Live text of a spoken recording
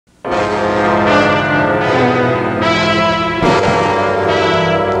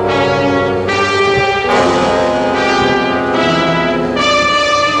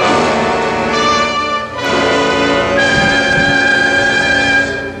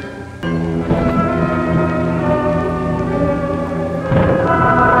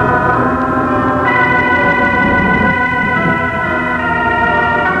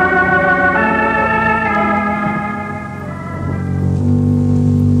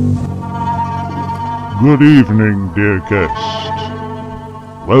Good evening, dear guest.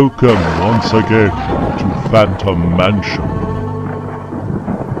 Welcome once again to Phantom Mansion.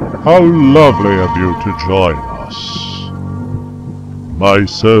 How lovely of you to join us. My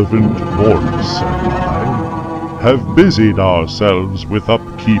servant Boris and I have busied ourselves with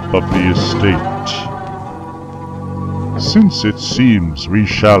upkeep of the estate. Since it seems we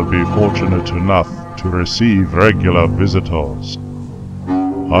shall be fortunate enough to receive regular visitors,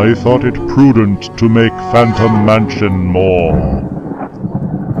 I thought it prudent to make Phantom Mansion more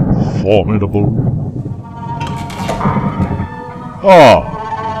formidable. Ah!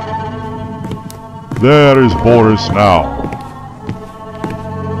 There is Boris now.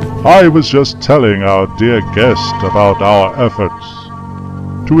 I was just telling our dear guest about our efforts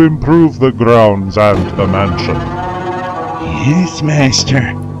to improve the grounds and the mansion. Yes,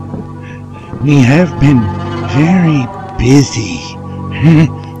 Master. We have been very busy.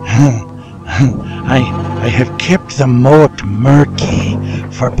 I have kept the moat murky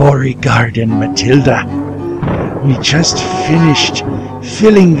for Beauregard and Matilda. We just finished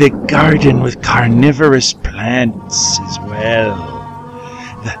filling the garden with carnivorous plants as well.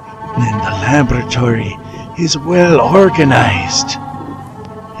 The laboratory is well organized,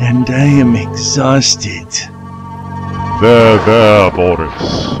 and I am exhausted. There,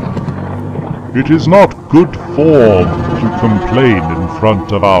 Boris. It is not good form to complain in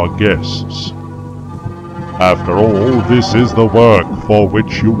front of our guests. After all, this is the work for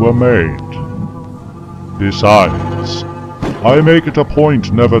which you were made. Besides, I make it a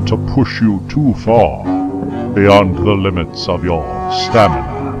point never to push you too far beyond the limits of your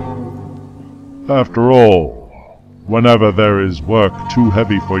stamina. After all, whenever there is work too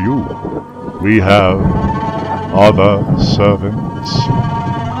heavy for you, we have other servants.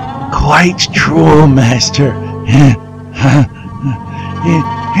 Quite true, Master.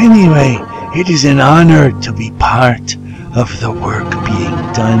 Anyway, it is an honor to be part of the work being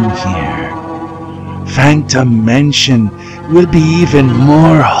done here. Phantom Mansion will be even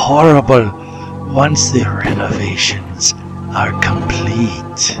more horrible once the renovations are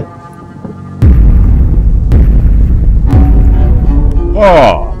complete.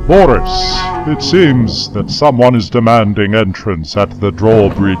 Ah, Boris, it seems that someone is demanding entrance at the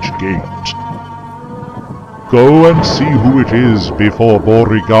drawbridge gate. Go and see who it is before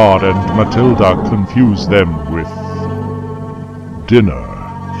Beauregard and Matilda confuse them with dinner.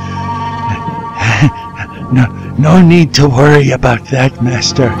 No need to worry about that,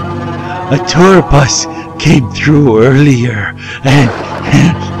 Master. A tour bus came through earlier, and...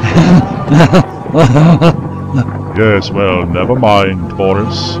 Yes, well, never mind,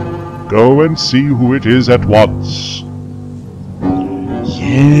 Boris. Go and see who it is at once.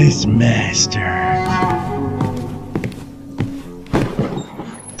 Yes, Master.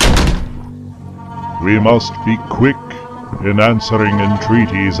 We must be quick in answering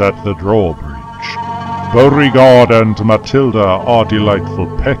entreaties at the drawbridge. Beauregard and Matilda are delightful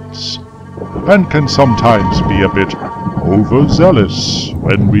pets, and can sometimes be a bit overzealous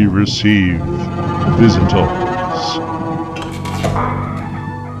when we receive visitors.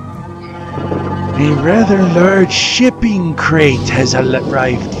 A rather large shipping crate has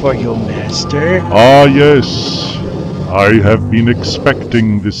arrived for you, Master. Ah, yes. I have been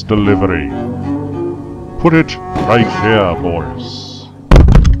expecting this delivery. Put it right here, Boris.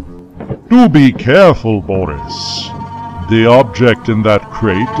 Do be careful, Boris. The object in that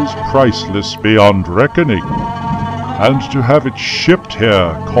crate is priceless beyond reckoning, and to have it shipped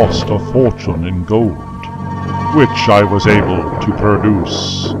here cost a fortune in gold, which I was able to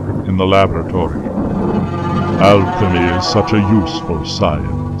produce in the laboratory. Alchemy is such a useful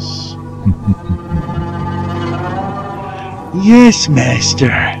science. Yes,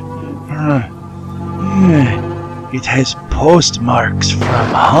 Master. It has postmarks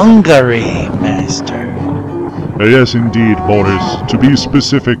from Hungary, Master. Yes, indeed, Boris. To be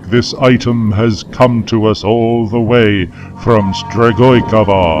specific, this item has come to us all the way from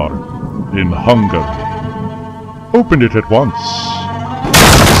Strigojkavar in Hungary. Open it at once.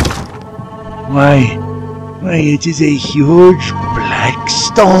 Why, it is a huge black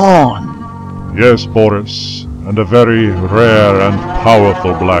stone. Yes, Boris, and a very rare and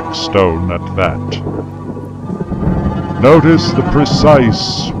powerful black stone at that. Notice the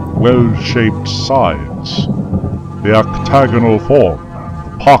precise, well-shaped sides, the octagonal form,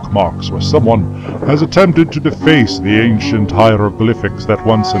 the pockmarks where someone has attempted to deface the ancient hieroglyphics that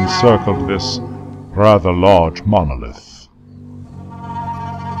once encircled this rather large monolith.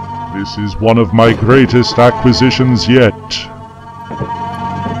 This is one of my greatest acquisitions yet.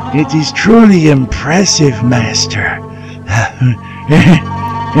 It is truly impressive, Master.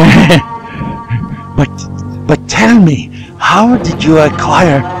 But tell me, how did you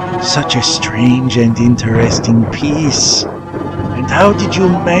acquire such a strange and interesting piece? And how did you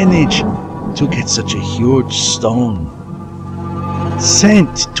manage to get such a huge stone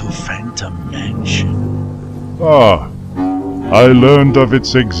sent to Phantom Mansion? I learned of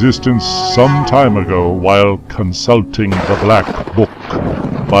its existence some time ago while consulting the Black Book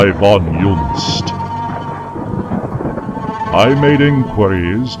by von Junst. I made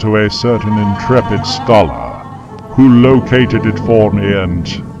inquiries to a certain intrepid scholar who located it for me and,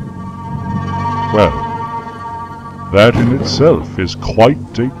 well, that in itself is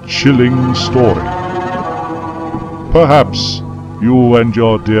quite a chilling story. Perhaps you and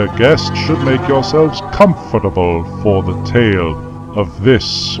your dear guest should make yourselves comfortable for the tale of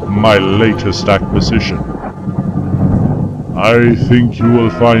this, my latest acquisition. I think you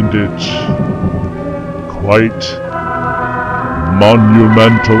will find it quite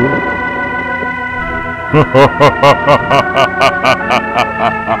monumental.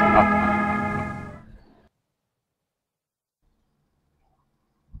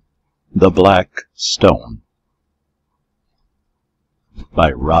 The Black Stone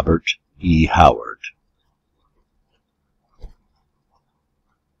by Robert E. Howard.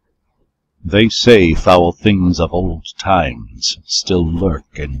 They say foul things of old times still lurk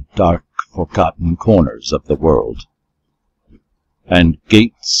in dark, forgotten corners of the world, and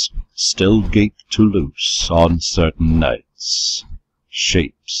gates still gape to loose on certain nights,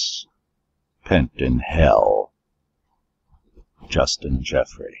 shapes pent in hell. Justin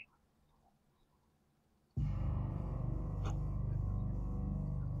Jeffrey.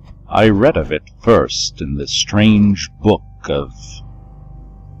 I read of it first in the strange book of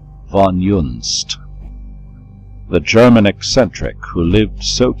von Junst, the German eccentric who lived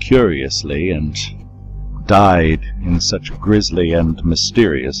so curiously and died in such grisly and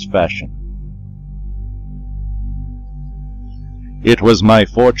mysterious fashion. It was my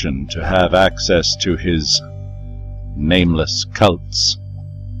fortune to have access to his nameless cults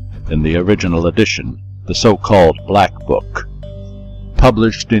in the original edition, the so-called Black Book,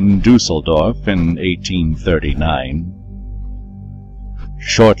 published in Dusseldorf in 1839,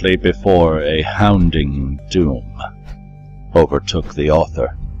 shortly before a hounding doom overtook the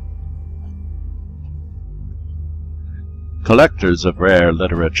author. Collectors of rare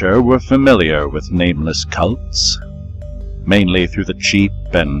literature were familiar with nameless cults, mainly through the cheap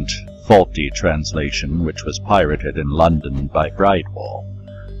and faulty translation which was pirated in London by Bridewell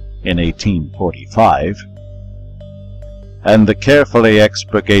in 1845, and the carefully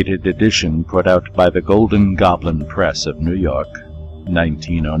expurgated edition put out by the Golden Goblin Press of New York,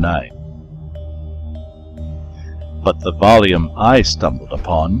 1909. But the volume I stumbled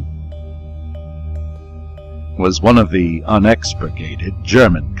upon was one of the unexpurgated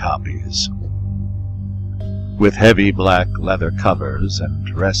German copies, with heavy black leather covers and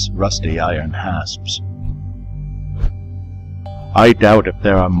rusty iron hasps. I doubt if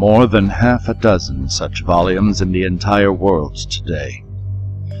there are more than half a dozen such volumes in the entire world today,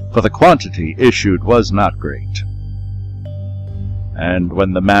 for the quantity issued was not great, and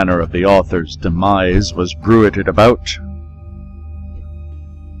when the manner of the author's demise was bruited about,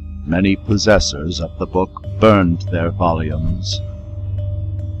 many possessors of the book burned their volumes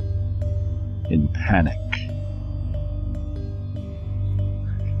in panic.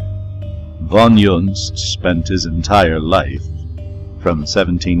 Von Junst spent his entire life, from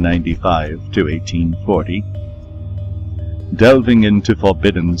 1795 to 1840, delving into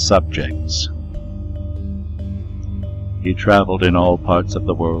forbidden subjects. He traveled in all parts of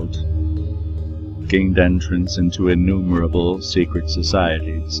the world, gained entrance into innumerable secret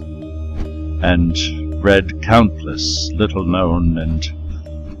societies, and read countless little-known and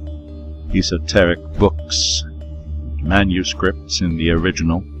esoteric books, manuscripts in the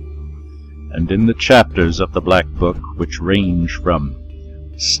original, and in the chapters of the Black Book, which range from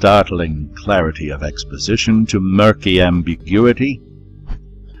startling clarity of exposition to murky ambiguity,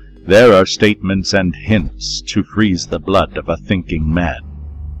 there are statements and hints to freeze the blood of a thinking man.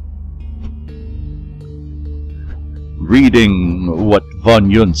 Reading what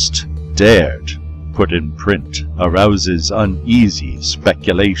von Junst dared put in print arouses uneasy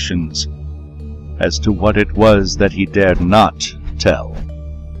speculations as to what it was that he dared not tell.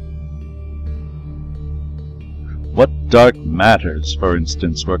 What dark matters, for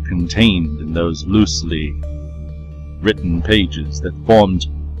instance, were contained in those loosely written pages that formed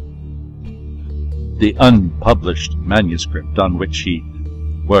the unpublished manuscript on which he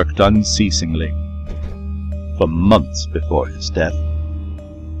worked unceasingly for months before his death,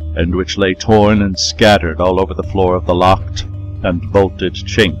 and which lay torn and scattered all over the floor of the locked and bolted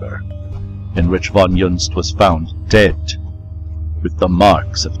chamber in which von Junst was found dead, with the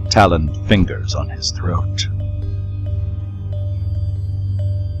marks of taloned fingers on his throat.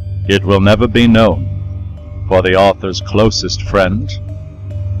 It will never be known, for the author's closest friend,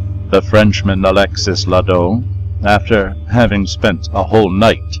 the Frenchman Alexis Ladeau, after having spent a whole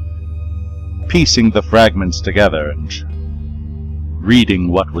night piecing the fragments together and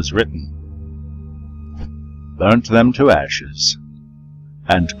reading what was written, burnt them to ashes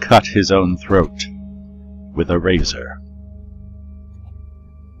and cut his own throat with a razor.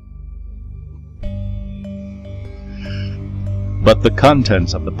 But the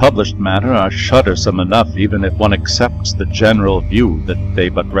contents of the published matter are shuddersome enough, even if one accepts the general view that they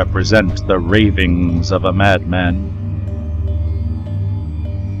but represent the ravings of a madman.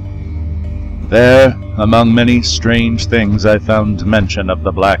 There, among many strange things, I found mention of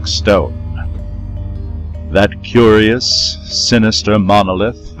the Black Stone, that curious, sinister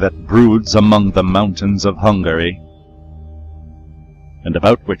monolith that broods among the mountains of Hungary, and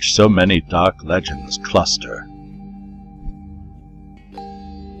about which so many dark legends cluster.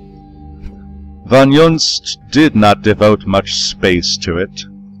 Von Junst did not devote much space to it.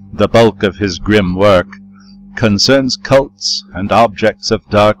 The bulk of his grim work concerns cults and objects of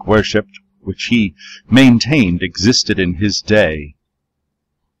dark worship which he maintained existed in his day,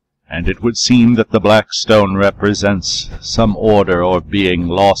 and it would seem that the Black Stone represents some order or being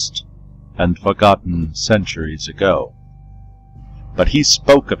lost and forgotten centuries ago. But he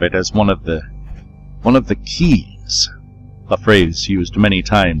spoke of it as one of the keys, a phrase used many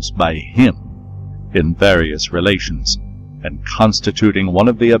times by him in various relations, and constituting one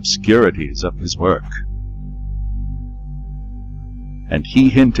of the obscurities of his work. And he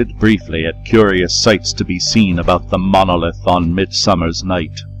hinted briefly at curious sights to be seen about the monolith on Midsummer's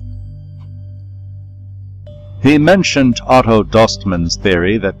Night. He mentioned Otto Dostman's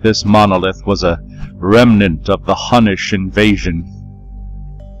theory that this monolith was a remnant of the Hunnish invasion,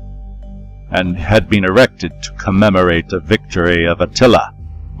 and had been erected to commemorate the victory of Attila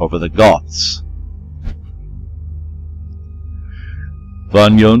over the Goths.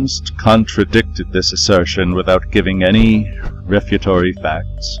 Von Junst contradicted this assertion without giving any refutatory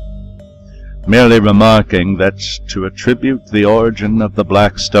facts, merely remarking that to attribute the origin of the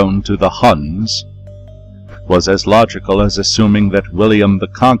Black Stone to the Huns was as logical as assuming that William the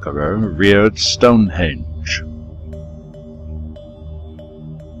Conqueror reared Stonehenge.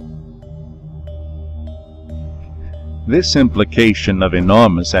 This implication of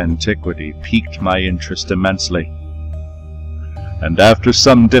enormous antiquity piqued my interest immensely, and after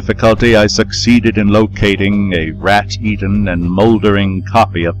some difficulty I succeeded in locating a rat-eaten and mouldering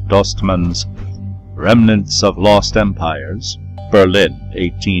copy of Dostman's Remnants of Lost Empires, Berlin,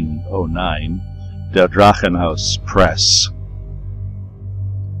 1809, Der Drachenhaus Press.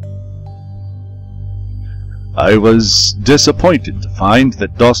 I was disappointed to find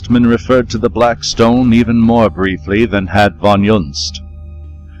that Dostman referred to the Black Stone even more briefly than had von Junst,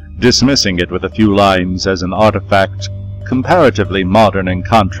 dismissing it with a few lines as an artifact comparatively modern in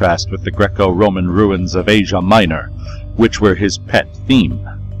contrast with the Greco-Roman ruins of Asia Minor, which were his pet theme.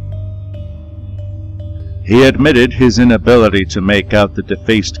 He admitted his inability to make out the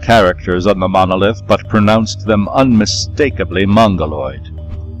defaced characters on the monolith, but pronounced them unmistakably Mongoloid.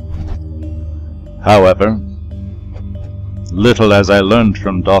 However, little as I learned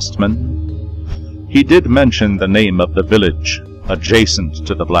from Dostman, he did mention the name of the village adjacent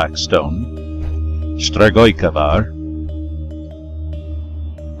to the Black Stone, Stragojkovar,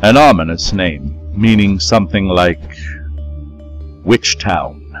 an ominous name, meaning something like Witch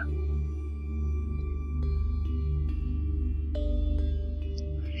Town.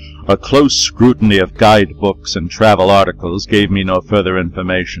 A close scrutiny of guidebooks and travel articles gave me no further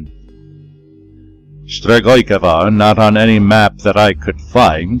information. Stragojkovar, not on any map that I could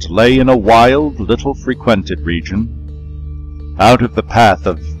find, lay in a wild, little frequented region, out of the path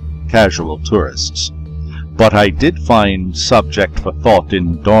of casual tourists. But I did find subject for thought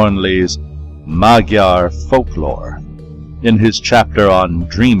in Dornley's Magyar Folklore, in his chapter on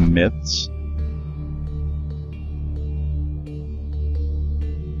dream myths.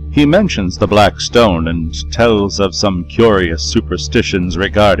 He mentions the Black Stone and tells of some curious superstitions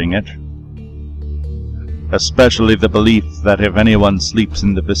regarding it, especially the belief that if anyone sleeps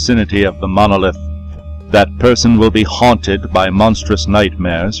in the vicinity of the monolith, that person will be haunted by monstrous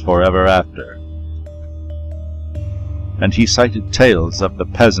nightmares forever after. And he cited tales of the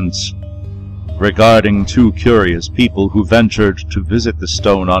peasants regarding two curious people who ventured to visit the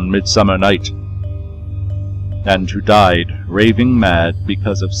stone on Midsummer Night, and who died raving mad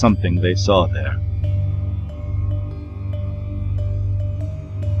because of something they saw there.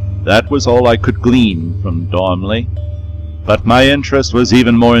 That was all I could glean from Dormley, but my interest was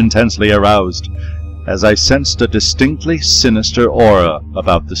even more intensely aroused as I sensed a distinctly sinister aura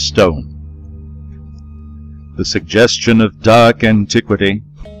about the stone. The suggestion of dark antiquity,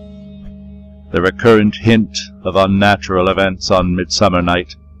 the recurrent hint of unnatural events on Midsummer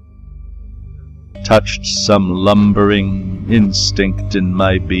Night, touched some lumbering instinct in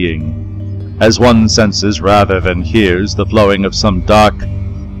my being, as one senses rather than hears the flowing of some dark,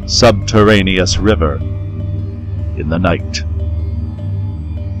 subterraneous river in the night.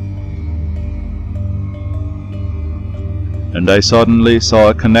 And I suddenly saw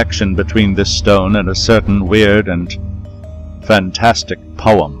a connection between this stone and a certain weird and fantastic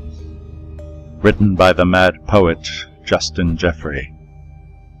poem written by the mad poet Justin Jeffrey,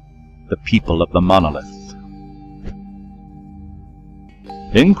 The People of the Monolith.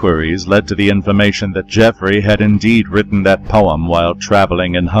 Inquiries led to the information that Jeffrey had indeed written that poem while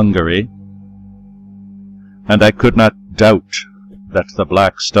traveling in Hungary, and I could not doubt that the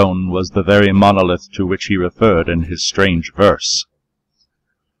black stone was the very monolith to which he referred in his strange verse.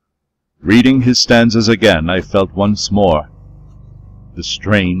 Reading his stanzas again, I felt once more the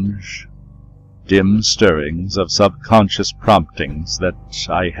strange, dim stirrings of subconscious promptings that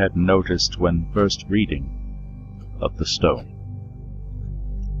I had noticed when first reading of the stone.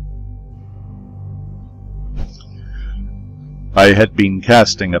 I had been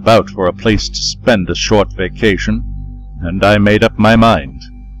casting about for a place to spend a short vacation, and I made up my mind.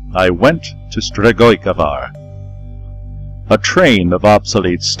 I went to Stregoykavar. A train of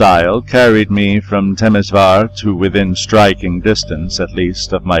obsolete style carried me from Temesvar to within striking distance, at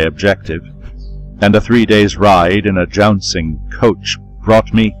least, of my objective, and a 3 days' ride in a jouncing coach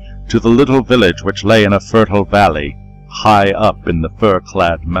brought me to the little village which lay in a fertile valley, high up in the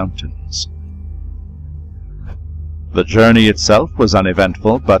fir-clad mountains. The journey itself was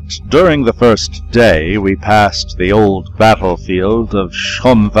uneventful, but during the first day we passed the old battlefield of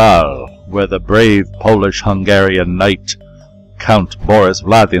Schonval, where the brave Polish-Hungarian knight, Count Boris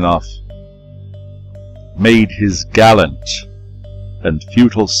Vladinov, made his gallant and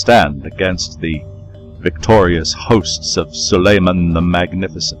futile stand against the victorious hosts of Suleiman the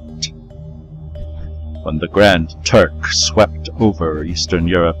Magnificent, when the Grand Turk swept over Eastern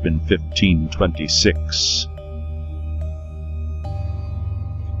Europe in 1526.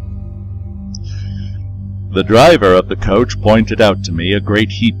 The driver of the coach pointed out to me a great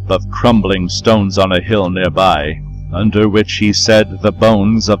heap of crumbling stones on a hill nearby, under which he said the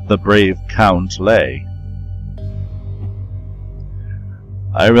bones of the brave Count lay.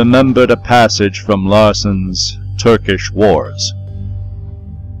 I remembered a passage from Larsen's Turkish Wars.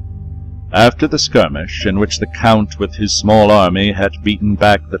 After the skirmish, in which the Count with his small army had beaten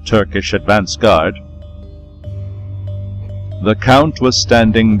back the Turkish advance guard, the Count was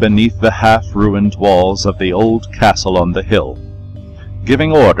standing beneath the half-ruined walls of the old castle on the hill,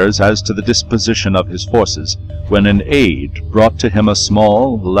 giving orders as to the disposition of his forces, when an aide brought to him a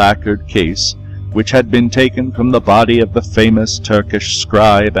small, lacquered case which had been taken from the body of the famous Turkish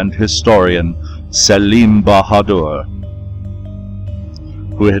scribe and historian Selim Bahadur,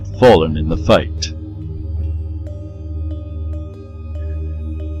 who had fallen in the fight.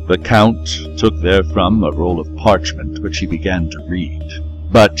 The Count took therefrom a roll of parchment, which he began to read,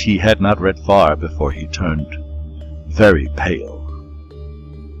 but he had not read far before he turned very pale,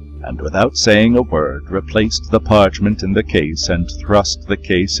 and without saying a word replaced the parchment in the case and thrust the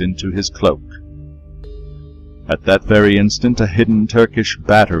case into his cloak. At that very instant a hidden Turkish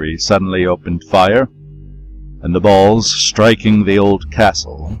battery suddenly opened fire, and the balls striking the old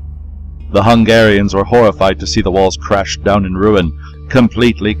castle, the Hungarians were horrified to see the walls crash down in ruin,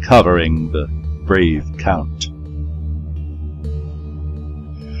 completely covering the brave Count.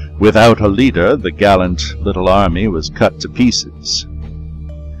 Without a leader, the gallant little army was cut to pieces,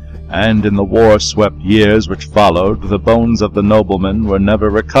 and in the war-swept years which followed, the bones of the noblemen were never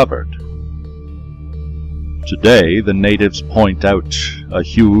recovered. Today, the natives point out a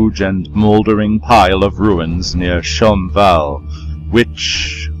huge and mouldering pile of ruins near Schonval,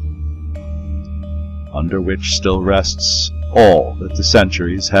 under which still rests all that the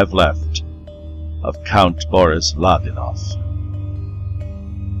centuries have left of Count Boris Vladinov.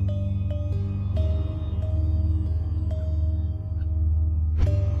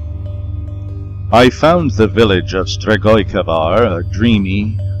 I found the village of Stregoykavar a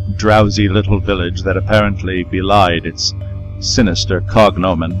dreamy, drowsy little village that apparently belied its sinister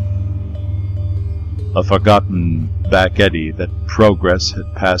cognomen, a forgotten back eddy that progress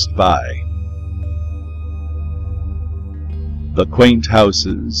had passed by. The quaint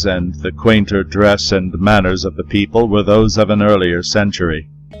houses and the quainter dress and manners of the people were those of an earlier century,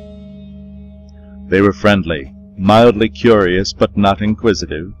 They were friendly, mildly curious but not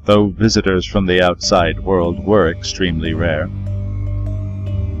inquisitive, though visitors from the outside world were extremely rare.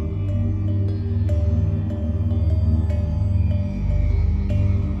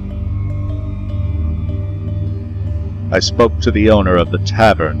 I spoke to the owner of the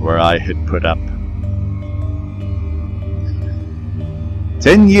tavern where I had put up.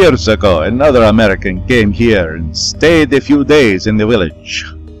 10 years ago, another American came here and stayed a few days in the village.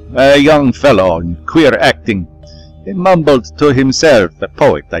 A young fellow in queer acting. He mumbled to himself, a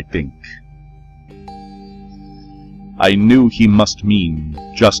poet, I think. I knew he must mean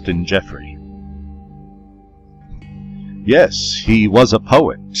Justin Jeffrey. Yes, he was a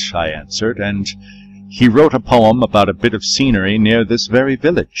poet, I answered, and he wrote a poem about a bit of scenery near this very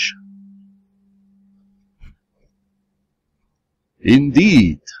village.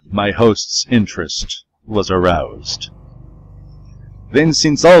 Indeed, my host's interest was aroused. Then,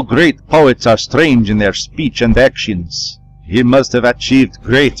 since all great poets are strange in their speech and actions, he must have achieved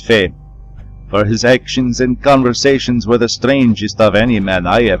great fame, for his actions and conversations were the strangest of any man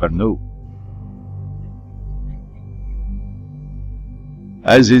I ever knew.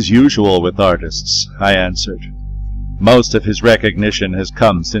 As is usual with artists, I answered. Most of his recognition has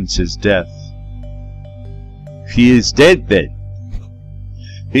come since his death. He is dead, then?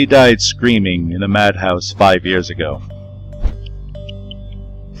 He died screaming in a madhouse 5 years ago.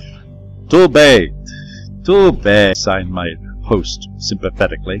 Too bad, sighed my host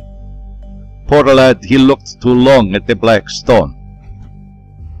sympathetically. Poor lad, he looked too long at the black stone.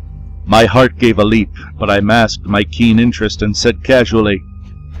 My heart gave a leap, but I masked my keen interest and said casually,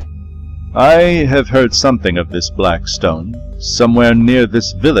 I have heard something of this black stone, somewhere near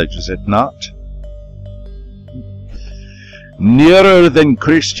this village, is it not? Nearer than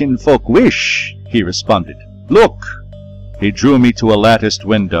Christian folk wish, he responded. Look! He drew me to a latticed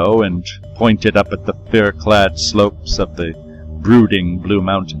window and pointed up at the fir-clad slopes of the brooding Blue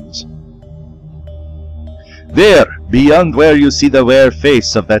Mountains. There, beyond where you see the bare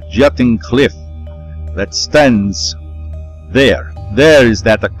face of that jutting cliff that stands there is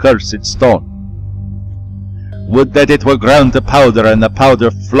that accursed stone. Would that it were ground to powder and the powder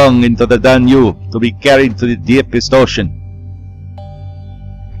flung into the Danube to be carried to the deepest ocean.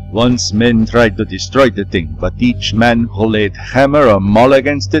 Once men tried to destroy the thing, but each man who laid hammer or maul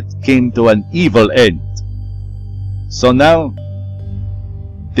against it came to an evil end. So now,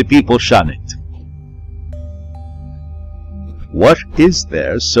 the people shun it. What is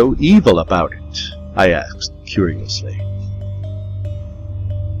there so evil about it? I asked curiously.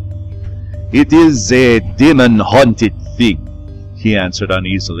 It is a demon-haunted thing, he answered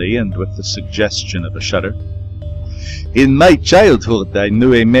uneasily and with the suggestion of a shudder. In my childhood I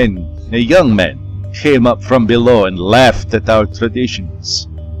knew a young man, came up from below and laughed at our traditions.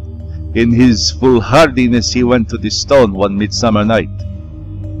 In his foolhardiness he went to the stone one midsummer night,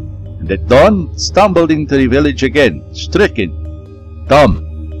 and at dawn stumbled into the village again, stricken, dumb,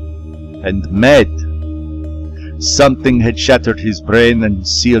 and mad. Something had shattered his brain and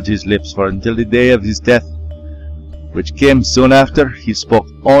sealed his lips, for until the day of his death, which came soon after, he spoke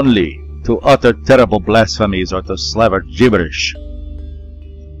only to utter terrible blasphemies or to slaver gibberish.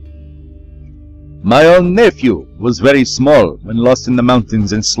 My own nephew was very small when lost in the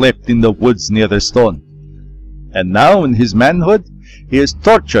mountains and slept in the woods near the stone. And now, in his manhood, he is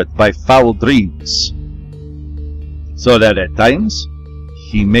tortured by foul dreams, so that at times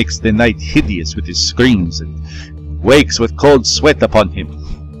he makes the night hideous with his screams and wakes with cold sweat upon him.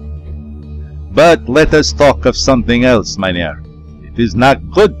 But let us talk of something else, mynheer. It is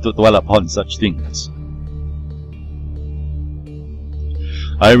not good to dwell upon such things.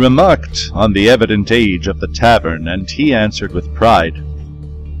 I remarked on the evident age of the tavern, and he answered with pride.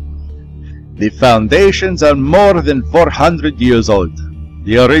 The foundations are more than 400 years old.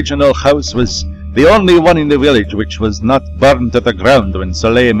 The original house was the only one in the village which was not burned to the ground when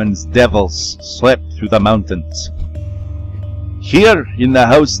Suleiman's devils slept through the mountains. Here, in the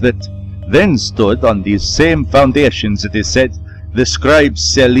house that then stood on these same foundations, it is said, the scribe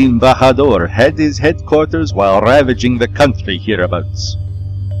Selim Bahadur had his headquarters while ravaging the country hereabouts.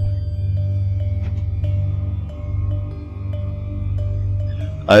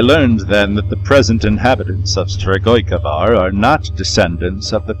 I learned then that the present inhabitants of Stregoykavar are not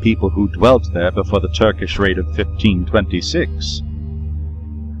descendants of the people who dwelt there before the Turkish raid of 1526.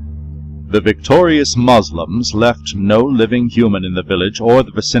 The victorious Muslims left no living human in the village or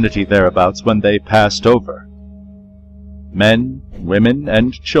the vicinity thereabouts when they passed over. Men, women,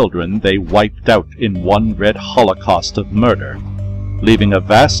 and children they wiped out in one red holocaust of murder, leaving a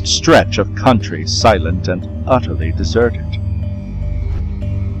vast stretch of country silent and utterly deserted.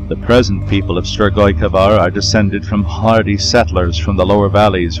 The present people of Strigoi-Kavar are descended from hardy settlers from the lower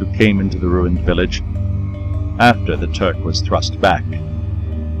valleys who came into the ruined village after the Turk was thrust back.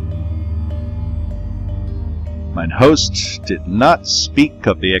 Mine host did not speak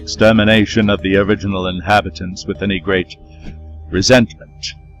of the extermination of the original inhabitants with any great resentment.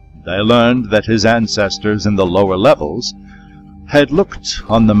 I learned that his ancestors in the lower levels had looked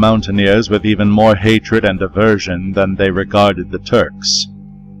on the mountaineers with even more hatred and aversion than they regarded the Turks.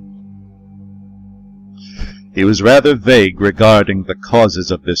 He was rather vague regarding the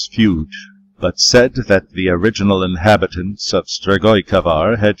causes of this feud, but said that the original inhabitants of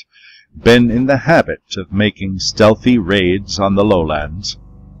Strigoi-Kavar had been in the habit of making stealthy raids on the lowlands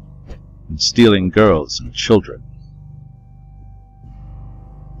and stealing girls and children.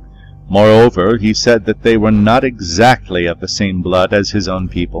 Moreover, he said that they were not exactly of the same blood as his own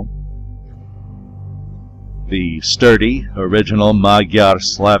people. The sturdy, original Magyar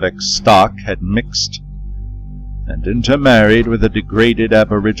Slavic stock had mixed and intermarried with a degraded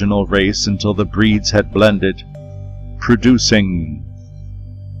aboriginal race until the breeds had blended, producing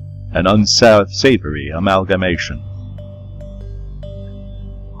an unsavory amalgamation.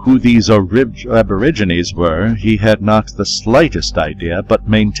 Who these aborigines were, he had not the slightest idea, but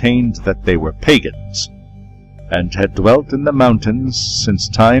maintained that they were pagans, and had dwelt in the mountains since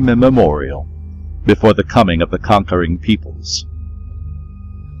time immemorial, before the coming of the conquering peoples.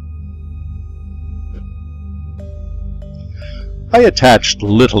 I attached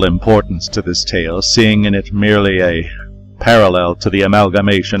little importance to this tale, seeing in it merely a parallel to the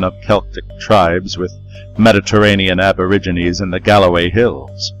amalgamation of Celtic tribes with Mediterranean aborigines in the Galloway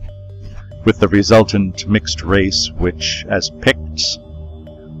Hills, with the resultant mixed race which, as Picts,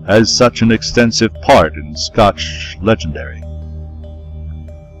 has such an extensive part in Scotch legendary.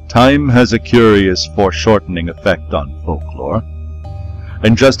 Time has a curious foreshortening effect on folklore,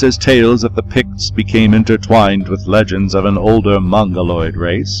 and just as tales of the Picts became intertwined with legends of an older Mongoloid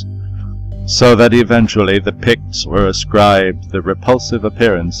race, so that eventually the Picts were ascribed the repulsive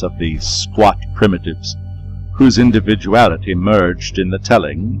appearance of the squat primitives, whose individuality merged in the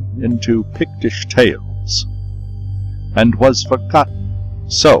telling into Pictish tales, and was forgotten.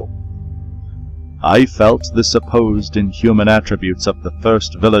 So, I felt the supposed inhuman attributes of the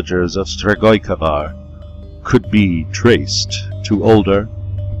first villagers of Strigoi-Kavar could be traced to older,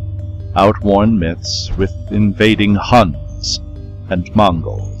 outworn myths with invading Huns and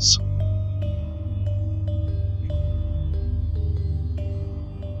Mongols.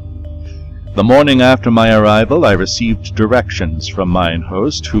 The morning after my arrival, I received directions from mine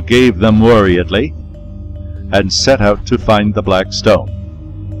host, who gave them worriedly, and set out to find the Black Stone.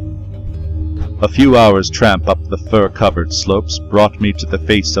 A few hours' tramp up the fir-covered slopes brought me to the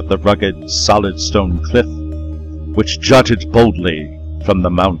face of the rugged, solid stone cliff, which jutted boldly from the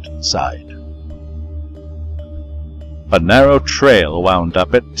mountainside. A narrow trail wound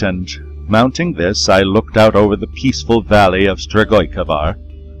up it, and mounting this, I looked out over the peaceful valley of Strigoi-Kavar,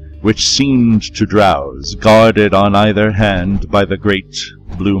 which seemed to drowse, guarded on either hand by the great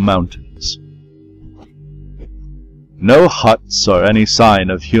blue mountains. No huts or any sign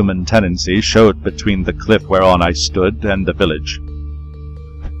of human tenancy showed between the cliff whereon I stood and the village.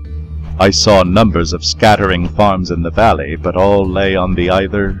 I saw numbers of scattering farms in the valley, but all lay on the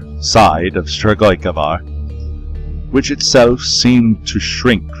either side of Strigoi-Kavar, which itself seemed to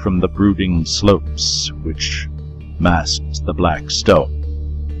shrink from the brooding slopes which masked the Black Stone.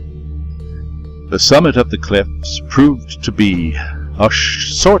 The summit of the cliffs proved to be a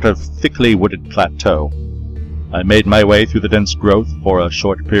sort of thickly wooded plateau. I made my way through the dense growth for a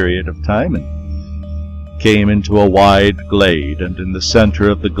short period of time, and came into a wide glade, and in the center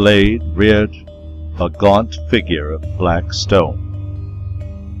of the glade reared a gaunt figure of black stone.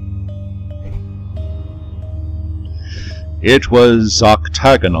 It was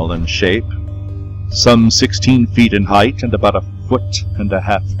octagonal in shape, some 16 feet in height and about 1.5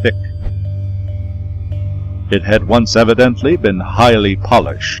 feet thick. It had once evidently been highly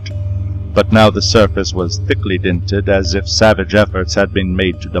polished, but now the surface was thickly dinted, as if savage efforts had been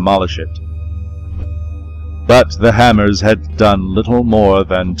made to demolish it. But the hammers had done little more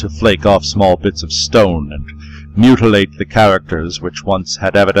than to flake off small bits of stone and mutilate the characters which once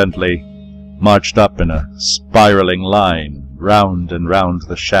had evidently marched up in a spiraling line, round and round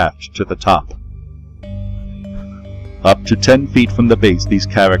the shaft to the top. Up to 10 feet from the base, these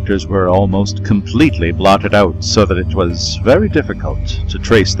characters were almost completely blotted out, so that it was very difficult to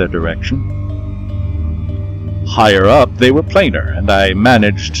trace their direction. Higher up, they were plainer, and I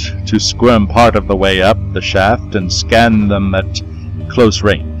managed to squirm part of the way up the shaft and scan them at close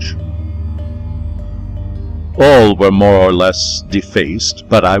range. All were more or less defaced,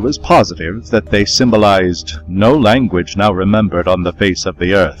 but I was positive that they symbolized no language now remembered on the face of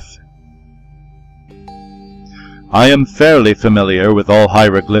the earth. I am fairly familiar with all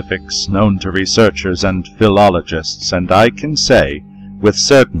hieroglyphics known to researchers and philologists, and I can say, with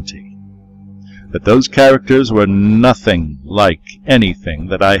certainty, that those characters were nothing like anything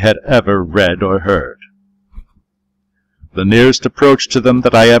that I had ever read or heard. The nearest approach to them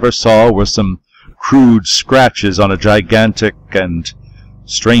that I ever saw were some crude scratches on a gigantic and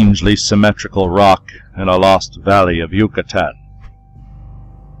strangely symmetrical rock in a lost valley of Yucatan.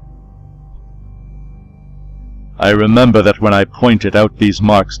 I remember that when I pointed out these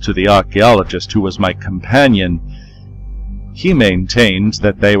marks to the archaeologist who was my companion, he maintained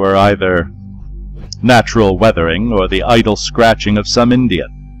that they were either natural weathering or the idle scratching of some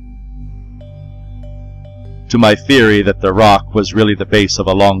Indian. To my theory that the rock was really the base of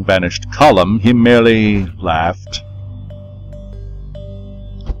a long-vanished column, he merely laughed,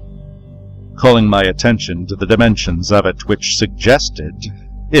 calling my attention to the dimensions of it, which suggested,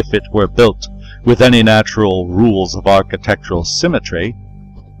 if it were built with any natural rules of architectural symmetry,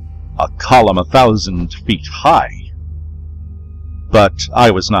 a column 1,000 feet high. But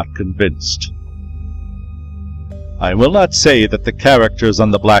I was not convinced. I will not say that the characters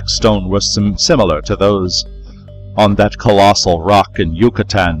on the black stone were similar to those on that colossal rock in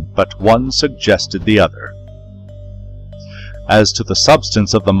Yucatan, but one suggested the other. As to the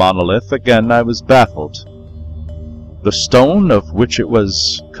substance of the monolith, again I was baffled. The stone of which it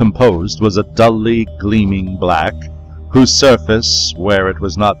was composed was a dully gleaming black, whose surface, where it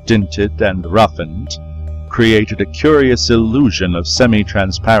was not dinted and roughened, created a curious illusion of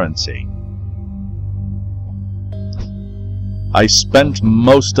semi-transparency. I spent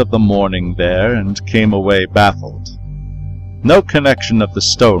most of the morning there and came away baffled. No connection of the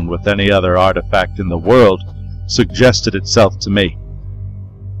stone with any other artifact in the world suggested itself to me.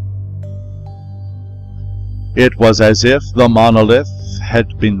 It was as if the monolith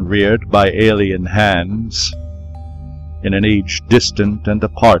had been reared by alien hands in an age distant and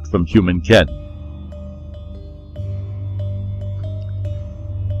apart from human ken.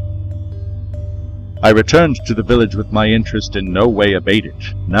 I returned to the village with my interest in no way abated.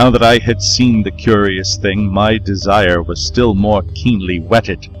 Now that I had seen the curious thing, my desire was still more keenly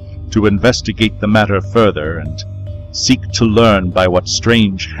whetted to investigate the matter further and seek to learn by what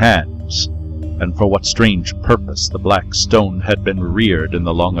strange hands and for what strange purpose the black stone had been reared in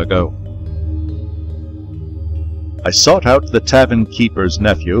the long ago. I sought out the tavern keeper's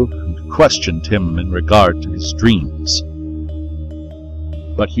nephew and questioned him in regard to his dreams.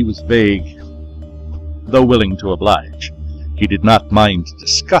 But he was vague, though willing to oblige. He did not mind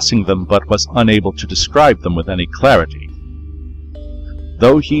discussing them, but was unable to describe them with any clarity.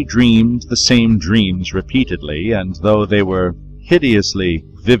 Though he dreamed the same dreams repeatedly, and though they were hideously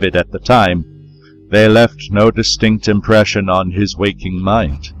vivid at the time, they left no distinct impression on his waking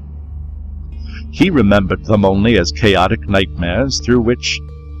mind. He remembered them only as chaotic nightmares through which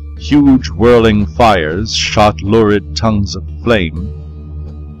huge whirling fires shot lurid tongues of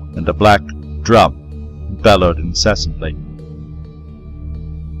flame, and a black drum bellowed incessantly.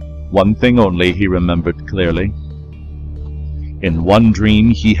 One thing only he remembered clearly. In one dream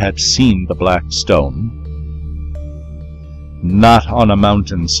he had seen the black stone, not on a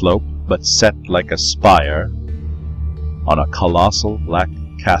mountain slope, but set like a spire on a colossal black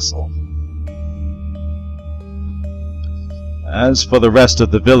castle. As for the rest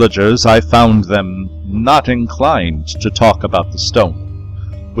of the villagers, I found them not inclined to talk about the stone,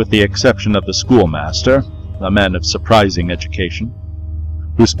 with the exception of the schoolmaster, a man of surprising education,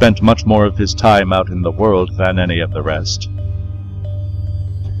 who spent much more of his time out in the world than any of the rest.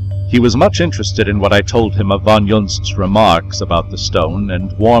 He was much interested in what I told him of von Junst's remarks about the stone,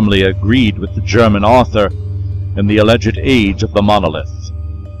 and warmly agreed with the German author in the alleged age of the monolith.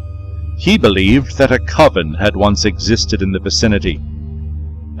 He believed that a coven had once existed in the vicinity,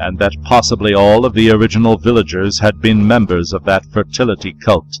 and that possibly all of the original villagers had been members of that fertility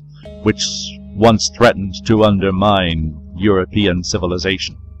cult, which once threatened to undermine European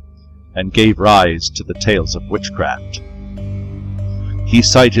civilization, and gave rise to the tales of witchcraft. He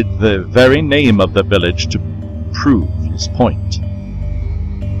cited the very name of the village to prove his point.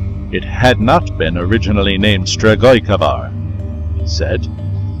 It had not been originally named Strigojkavar, he said.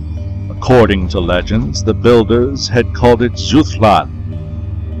 According to legends, the builders had called it Zuthlan,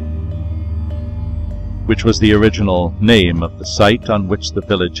 which was the original name of the site on which the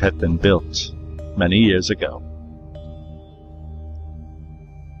village had been built many years ago.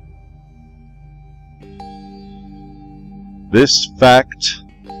 This fact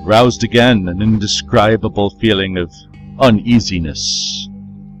roused again an indescribable feeling of uneasiness.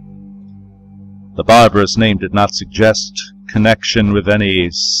 The barbarous name did not suggest connection with any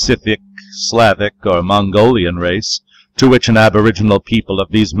Scythic, Slavic, or Mongolian race to which an aboriginal people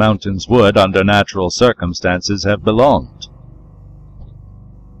of these mountains would, under natural circumstances, have belonged.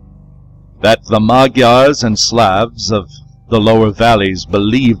 That the Magyars and Slavs of the lower valleys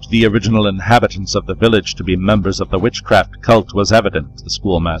believed the original inhabitants of the village to be members of the witchcraft cult was evident, the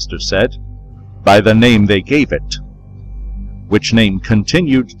schoolmaster said, by the name they gave it, which name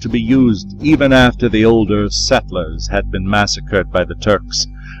continued to be used even after the older settlers had been massacred by the Turks,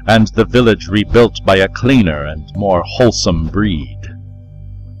 and the village rebuilt by a cleaner and more wholesome breed.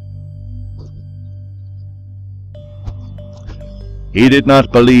 He did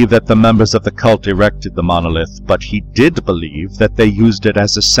not believe that the members of the cult erected the monolith, but he did believe that they used it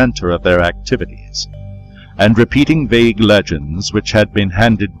as a center of their activities. And repeating vague legends which had been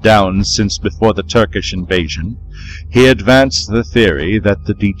handed down since before the Turkish invasion, he advanced the theory that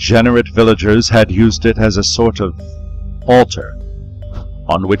the degenerate villagers had used it as a sort of altar,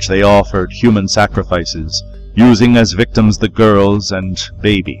 on which they offered human sacrifices, using as victims the girls and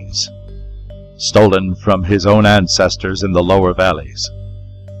babies, stolen from his own ancestors in the lower valleys.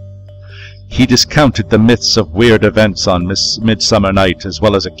 He discounted the myths of weird events on Midsummer Night, as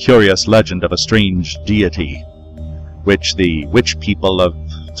well as a curious legend of a strange deity, which the witch people of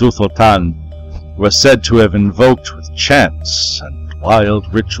Zuthultan were said to have invoked with chants and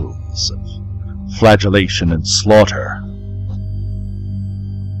wild rituals of flagellation and slaughter.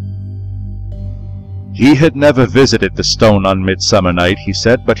 He had never visited the stone on Midsummer Night, he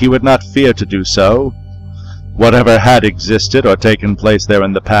said, but he would not fear to do so. Whatever had existed or taken place there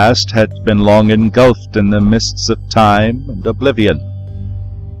in the past had been long engulfed in the mists of time and oblivion.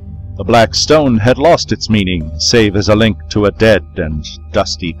 The black stone had lost its meaning, save as a link to a dead and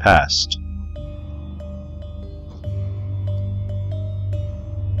dusty past.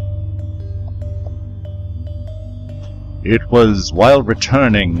 It was while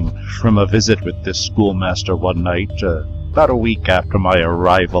returning from a visit with this schoolmaster one night, about a week after my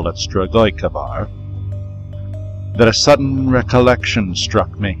arrival at Strigoi, that a sudden recollection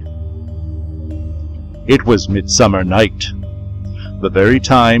struck me. It was Midsummer Night, the very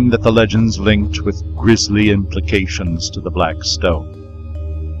time that the legends linked with grisly implications to the Black Stone.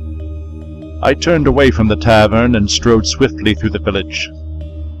 I turned away from the tavern and strode swiftly through the village.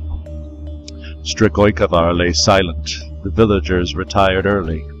 Strigoi lay silent. The villagers retired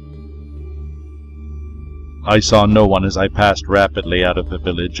early. I saw no one as I passed rapidly out of the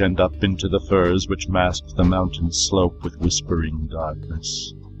village and up into the firs which masked the mountain slope with whispering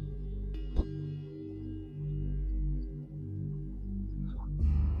darkness.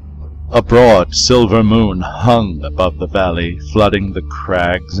 A broad silver moon hung above the valley, flooding the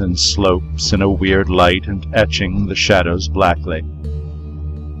crags and slopes in a weird light and etching the shadows blackly.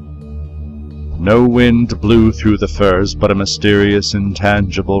 No wind blew through the firs, but a mysterious,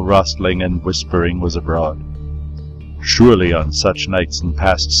 intangible rustling and whispering was abroad. Surely on such nights in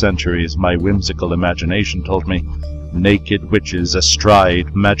past centuries, my whimsical imagination told me, naked witches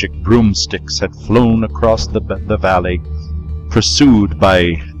astride magic broomsticks had flown across the valley, pursued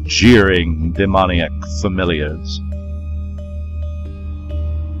by jeering demoniac familiars.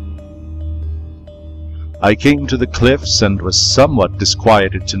 I came to the cliffs and was somewhat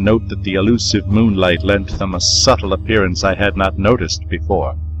disquieted to note that the elusive moonlight lent them a subtle appearance I had not noticed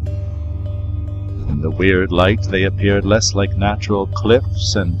before. In the weird light they appeared less like natural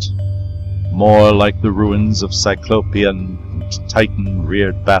cliffs and more like the ruins of Cyclopean and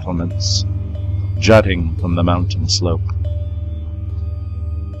Titan-reared battlements jutting from the mountain slope.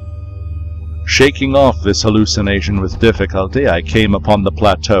 Shaking off this hallucination with difficulty, I came upon the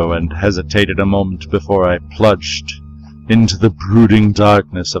plateau and hesitated a moment before I plunged into the brooding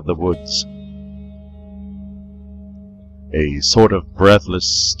darkness of the woods. A sort of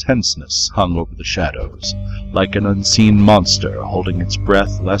breathless tenseness hung over the shadows, like an unseen monster holding its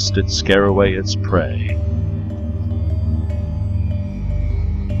breath lest it scare away its prey.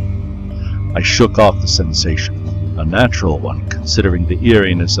 I shook off the sensation, a natural one considering the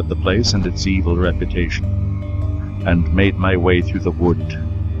eeriness of the place and its evil reputation, and made my way through the wood,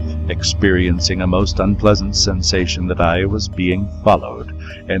 experiencing a most unpleasant sensation that I was being followed,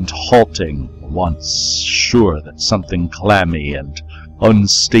 and halting once, sure that something clammy and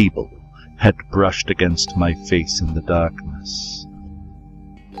unstable had brushed against my face in the darkness.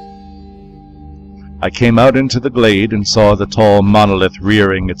 I came out into the glade and saw the tall monolith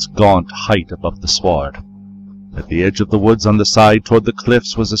rearing its gaunt height above the sward. At the edge of the woods on the side toward the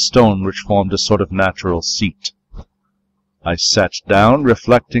cliffs was a stone which formed a sort of natural seat. I sat down,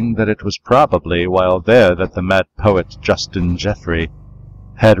 reflecting that it was probably while there that the mad poet Justin Jeffrey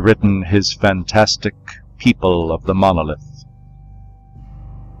had written his fantastic People of the Monolith.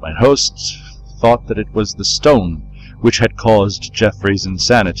 My host thought that it was the stone which had caused Jeffrey's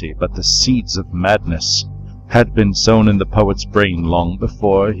insanity, but the seeds of madness had been sown in the poet's brain long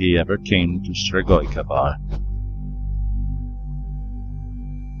before he ever came to Stregoikavar.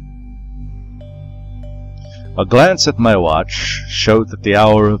 A glance at my watch showed that the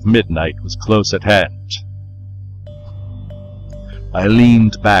hour of midnight was close at hand. I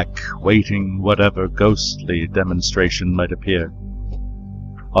leaned back, waiting whatever ghostly demonstration might appear.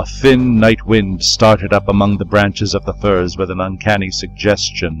 A thin night wind started up among the branches of the firs with an uncanny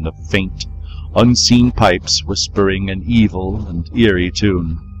suggestion of faint, unseen pipes whispering an evil and eerie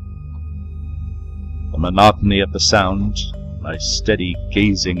tune. The monotony of the sound, my steady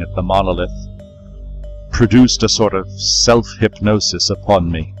gazing at the monolith, produced a sort of self-hypnosis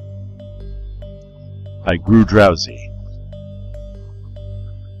upon me. I grew drowsy.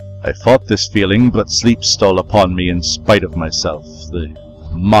 I fought this feeling, but sleep stole upon me in spite of myself. The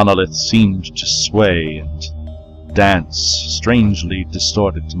monolith seemed to sway and dance, strangely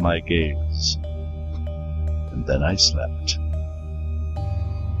distorted to my gaze. And then I slept.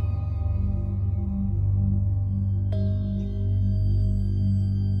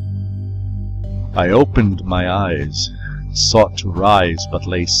 I opened my eyes, sought to rise, but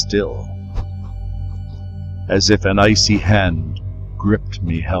lay still, as if an icy hand gripped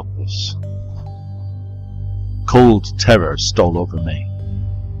me helpless. Cold terror stole over me.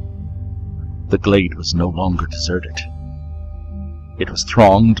 The glade was no longer deserted. It was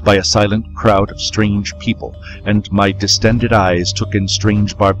thronged by a silent crowd of strange people, and my distended eyes took in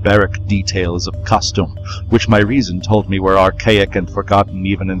strange barbaric details of costume, which my reason told me were archaic and forgotten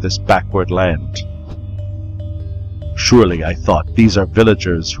even in this backward land. Surely, I thought, these are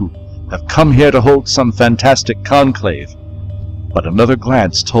villagers who have come here to hold some fantastic conclave. But another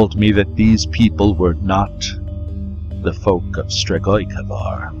glance told me that these people were not the folk of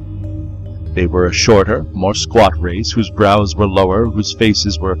Stregoikavar. They were a shorter, more squat race, whose brows were lower, whose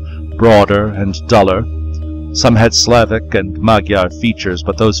faces were broader and duller. Some had Slavic and Magyar features,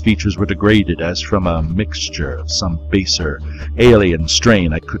 but those features were degraded as from a mixture of some baser, alien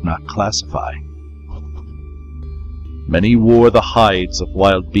strain I could not classify. Many wore the hides of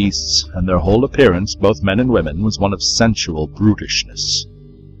wild beasts, and their whole appearance, both men and women, was one of sensual brutishness.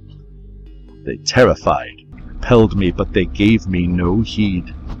 They terrified, repelled me, but they gave me no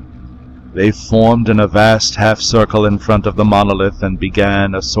heed. They formed in a vast half-circle in front of the monolith and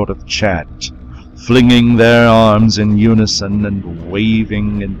began a sort of chant, flinging their arms in unison and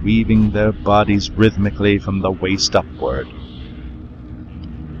waving and weaving their bodies rhythmically from the waist upward.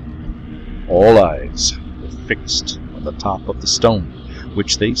 All eyes were fixed on the top of the stone,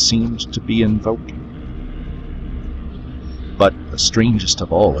 which they seemed to be invoking. But the strangest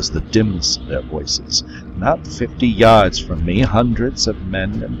of all was the dimness of their voices. Not 50 yards from me, hundreds of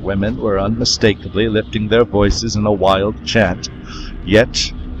men and women were unmistakably lifting their voices in a wild chant,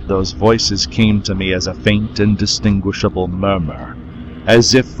 yet those voices came to me as a faint, indistinguishable murmur,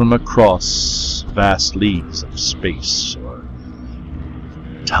 as if from across vast leagues of space or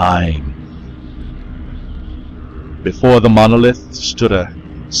time. Before the monolith stood a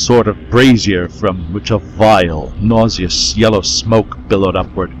sort of brazier from which a vile, nauseous yellow smoke billowed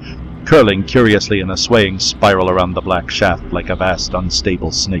upward, curling curiously in a swaying spiral around the black shaft like a vast,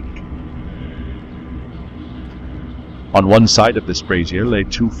 unstable snake. On one side of this brazier lay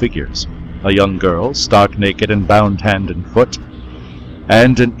two figures, a young girl, stark naked and bound hand and foot,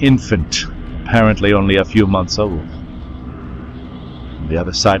 and an infant, apparently only a few months old. On the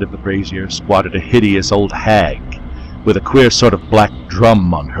other side of the brazier squatted a hideous old hag, with a queer sort of black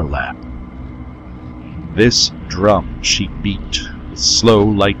drum on her lap. This drum she beat with slow,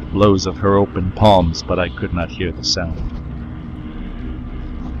 light blows of her open palms, but I could not hear the sound.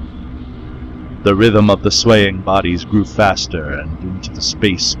 The rhythm of the swaying bodies grew faster, and into the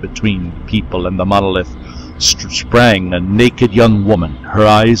space between the people and the monolith sprang a naked young woman, her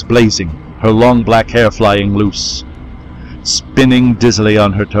eyes blazing, her long black hair flying loose. Spinning dizzily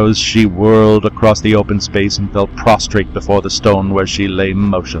on her toes, she whirled across the open space and fell prostrate before the stone where she lay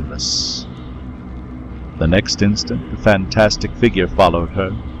motionless. The next instant, a fantastic figure followed her,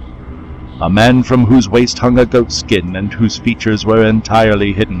 a man from whose waist hung a goat skin and whose features were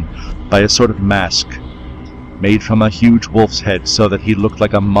entirely hidden by a sort of mask, made from a huge wolf's head so that he looked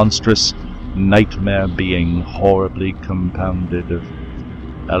like a monstrous nightmare being, horribly compounded of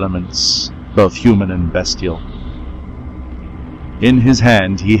elements, both human and bestial. In his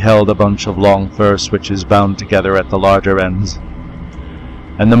hand he held a bunch of long fur switches bound together at the larger ends,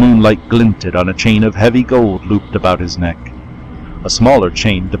 and the moonlight glinted on a chain of heavy gold looped about his neck. A smaller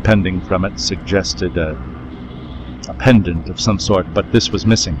chain depending from it suggested a pendant of some sort, but this was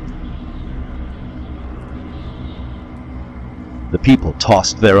missing. The people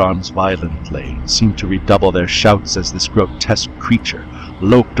tossed their arms violently, and seemed to redouble their shouts as this grotesque creature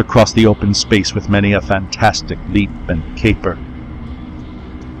loped across the open space with many a fantastic leap and caper.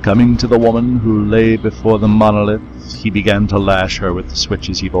 Coming to the woman who lay before the monolith, he began to lash her with the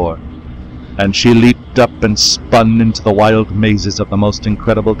switches he bore, and she leaped up and spun into the wild mazes of the most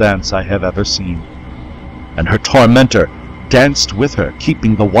incredible dance I have ever seen. And her tormentor danced with her,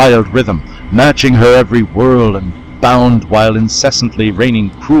 keeping the wild rhythm, matching her every whirl and bound while incessantly raining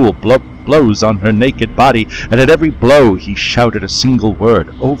cruel blows on her naked body, and at every blow he shouted a single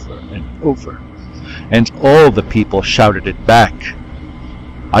word over and over, and all the people shouted it back.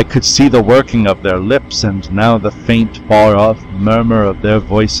 I could see the working of their lips, and now the faint, far-off murmur of their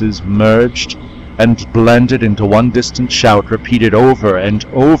voices merged and blended into one distant shout, repeated over and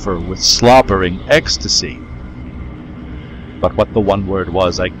over with slobbering ecstasy. But what the one word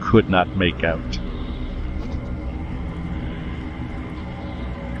was I could not make out.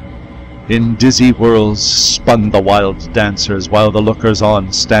 In dizzy whirls spun the wild dancers, while the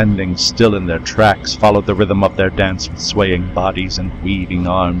lookers-on, standing still in their tracks, followed the rhythm of their dance with swaying bodies and weaving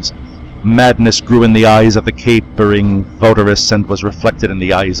arms. Madness grew in the eyes of the capering votarists and was reflected in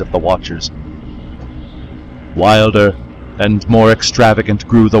the eyes of the watchers. Wilder and more extravagant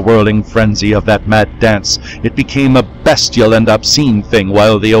grew the whirling frenzy of that mad dance. It became a bestial and obscene thing,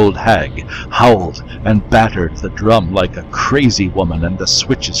 while the old hag howled and battered the drum like a crazy woman, and the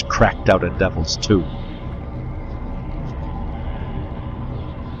switches cracked out a devil's tune.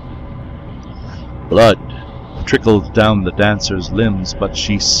 Blood trickled down the dancer's limbs, but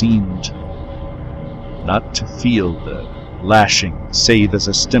she seemed not to feel the lashing, save as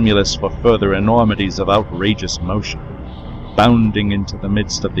a stimulus for further enormities of outrageous motion, bounding into the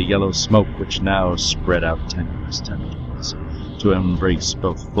midst of the yellow smoke which now spread out tenuous tentacles to embrace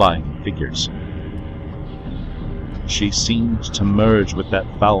both flying figures. She seemed to merge with that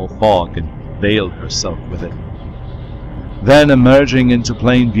foul fog and veil herself with it. Then, emerging into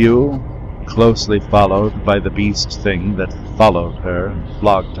plain view, closely followed by the beast thing that followed her and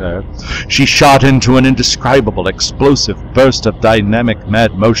flogged her, she shot into an indescribable, explosive burst of dynamic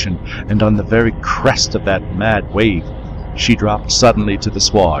mad motion, and on the very crest of that mad wave, she dropped suddenly to the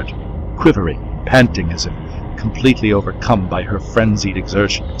sward, quivering, panting as if completely overcome by her frenzied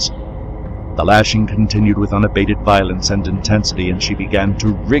exertions. The lashing continued with unabated violence and intensity, and she began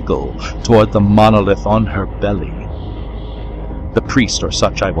to wriggle toward the monolith on her belly. The priest, or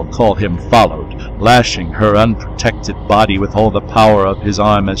such I will call him, followed, lashing her unprotected body with all the power of his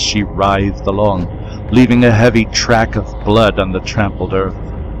arm as she writhed along, leaving a heavy track of blood on the trampled earth.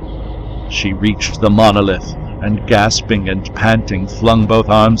 She reached the monolith, and gasping and panting, flung both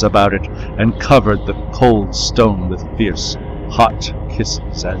arms about it, and covered the cold stone with fierce, hot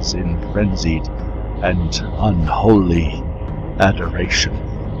kisses, as in frenzied and unholy adoration.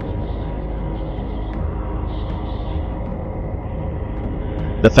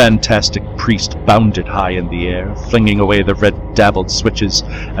 The fantastic priest bounded high in the air, flinging away the red-dabbled switches,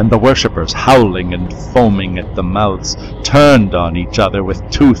 and the worshippers, howling and foaming at the mouths, turned on each other with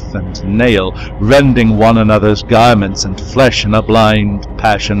tooth and nail, rending one another's garments and flesh in a blind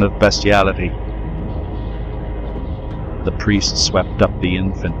passion of bestiality. The priest swept up the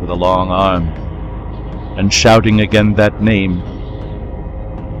infant with a long arm, and shouting again that name,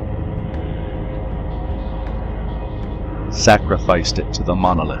 sacrificed it to the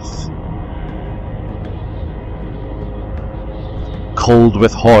monolith. Cold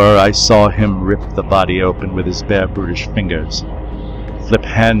with horror, I saw him rip the body open with his bare brutish fingers,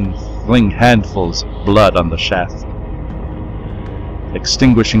 fling handfuls of blood on the shaft,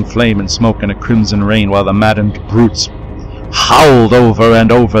 extinguishing flame and smoke in a crimson rain, while the maddened brutes howled over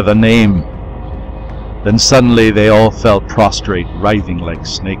and over the name. Then suddenly they all fell prostrate, writhing like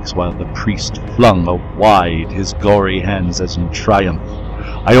snakes, while the priest flung wide his gory hands as in triumph.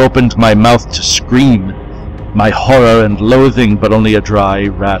 I opened my mouth to scream, my horror and loathing, but only a dry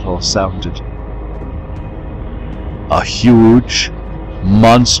rattle sounded. A huge,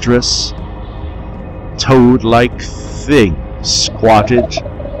 monstrous, toad-like thing squatted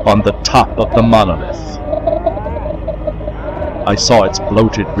on the top of the monolith. I saw its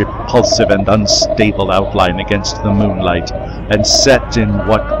bloated, repulsive, and unstable outline against the moonlight, and set in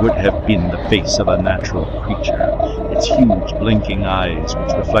what would have been the face of a natural creature. It its huge blinking eyes,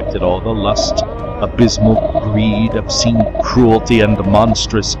 which reflected all the lust, abysmal greed, obscene cruelty, and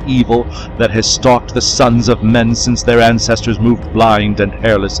monstrous evil that has stalked the sons of men since their ancestors moved blind and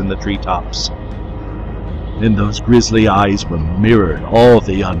hairless in the treetops. In those grisly eyes were mirrored all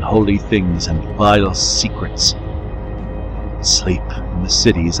the unholy things and vile secrets that sleep in the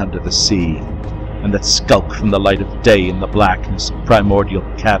cities under the sea, and that skulk from the light of day in the blackness of primordial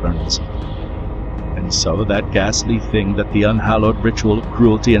caverns. And so that ghastly thing that the unhallowed ritual of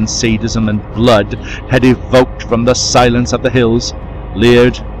cruelty and sadism and blood had evoked from the silence of the hills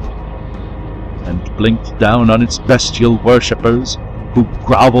leered and blinked down on its bestial worshippers, who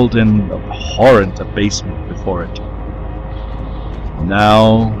groveled in abhorrent abasement before it.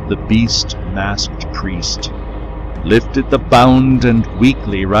 Now the beast-masked priest lifted the bound and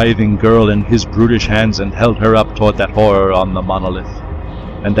weakly writhing girl in his brutish hands and held her up toward that horror on the monolith.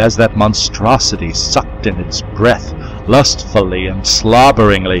 And as that monstrosity sucked in its breath, lustfully and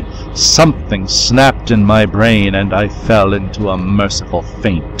slobberingly, something snapped in my brain, and I fell into a merciful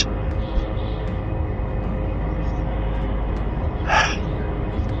faint.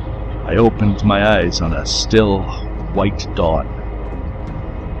 I opened my eyes on a still, white dawn.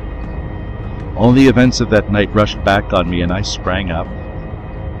 All the events of that night rushed back on me, and I sprang up,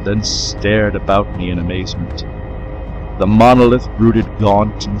 then stared about me in amazement. The monolith brooded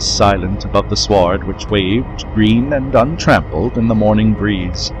gaunt and silent above the sward, which waved, green and untrampled, in the morning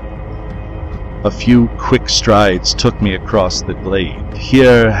breeze. A few quick strides took me across the glade.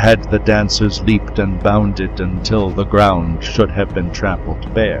 Here had the dancers leaped and bounded until the ground should have been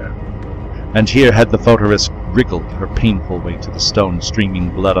trampled bare. And here had the votaress wriggled her painful way to the stone,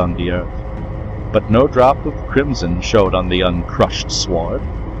 streaming blood on the earth. But no drop of crimson showed on the uncrushed sward.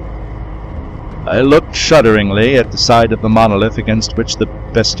 I looked shudderingly at the side of the monolith against which the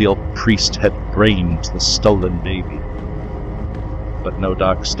bestial priest had brained the stolen baby. But no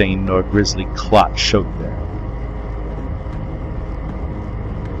dark stain nor grisly clot showed there.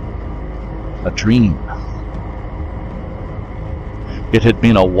 A dream. It had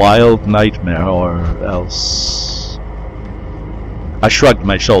been a wild nightmare, or else... I shrugged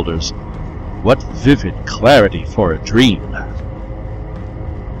my shoulders. What vivid clarity for a dream!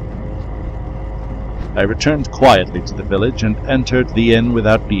 I returned quietly to the village and entered the inn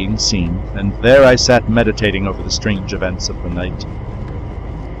without being seen, and there I sat meditating over the strange events of the night.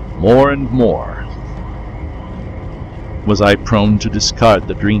 More and more was I prone to discard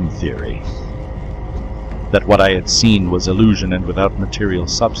the dream theory. That what I had seen was illusion and without material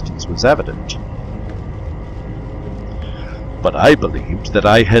substance was evident. But I believed that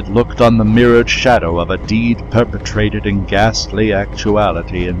I had looked on the mirrored shadow of a deed perpetrated in ghastly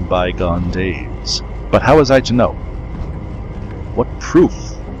actuality in bygone days. But how was I to know? What proof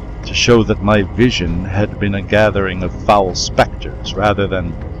to show that my vision had been a gathering of foul specters rather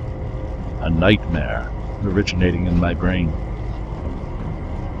than a nightmare originating in my brain?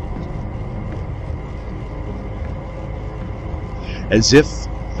 As if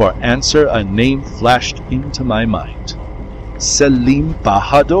for answer, a name flashed into my mind. Selim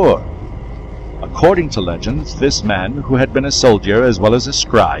Bahadur. According to legends, this man, who had been a soldier as well as a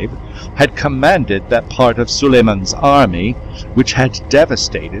scribe, had commanded that part of Suleiman's army which had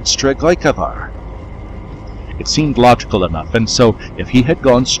devastated Stregoykavar. It seemed logical enough, and so if he had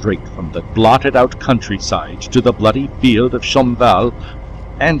gone straight from the blotted-out countryside to the bloody field of Shomval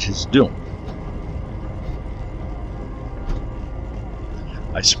and his doom,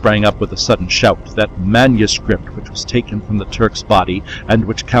 I sprang up with a sudden shout. That manuscript which was taken from the Turk's body, and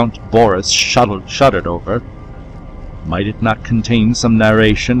which Count Boris shuddered over, might it not contain some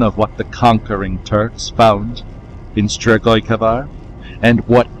narration of what the conquering Turks found in Stregoykavar? And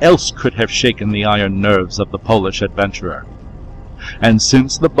what else could have shaken the iron nerves of the Polish adventurer? And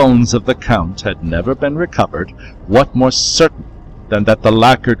since the bones of the Count had never been recovered, what more certain than that the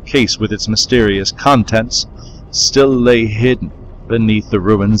lacquered case with its mysterious contents still lay hidden beneath the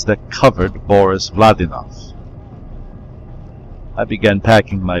ruins that covered Boris Vladinov? I began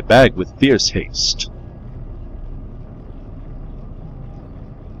packing my bag with fierce haste.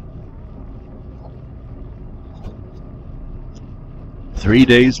 Three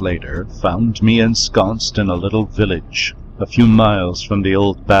days later found me ensconced in a little village a few miles from the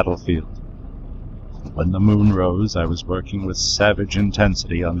old battlefield. When the moon rose, I was working with savage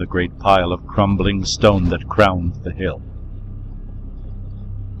intensity on the great pile of crumbling stone that crowned the hill.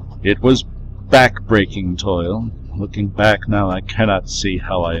 It was back-breaking toil. Looking back now, I cannot see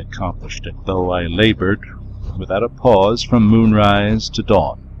how I accomplished it, though I labored without a pause from moonrise to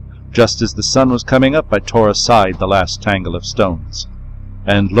dawn. Just as the sun was coming up, I tore aside the last tangle of stones.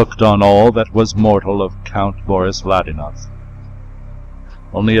 and looked on all that was mortal of Count Boris Vladinov.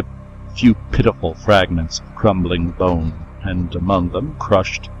 Only a few pitiful fragments of crumbling bone, and among them,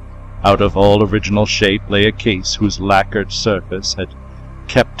 crushed out of all original shape, lay a case whose lacquered surface had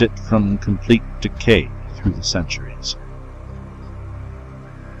kept it from complete decay through the centuries.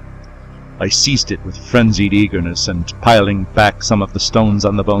 I seized it with frenzied eagerness, and piling back some of the stones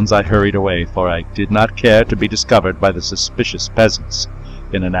on the bones, I hurried away, for I did not care to be discovered by the suspicious peasants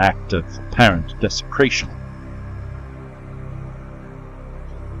in an act of apparent desecration.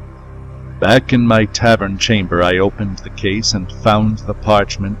 Back in my tavern chamber, I opened the case and found the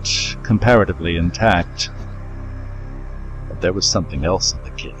parchment comparatively intact. But there was something else in the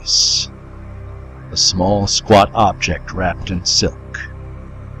case. A small, squat object wrapped in silk.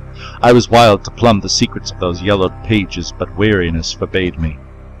 I was wild to plumb the secrets of those yellowed pages, but weariness forbade me.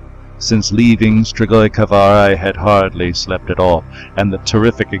 Since leaving Strigoi Kavar, I had hardly slept at all, and the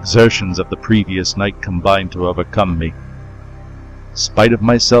terrific exertions of the previous night combined to overcome me. In spite of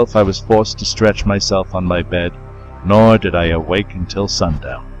myself, I was forced to stretch myself on my bed, nor did I awake until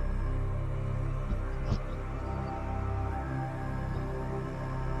sundown.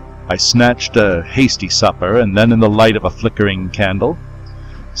 I snatched a hasty supper, and then, in the light of a flickering candle,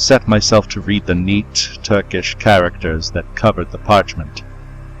 set myself to read the neat Turkish characters that covered the parchment.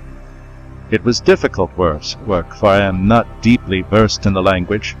 It was difficult work, for I am not deeply versed in the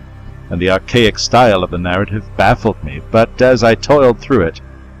language, and the archaic style of the narrative baffled me, but as I toiled through it,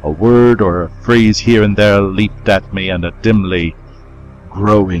 a word or a phrase here and there leaped at me, and a dimly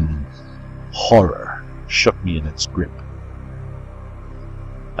growing horror shook me in its grip.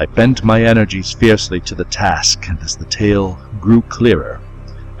 I bent my energies fiercely to the task, and as the tale grew clearer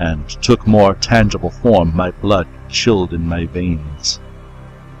and took more tangible form, my blood chilled in my veins.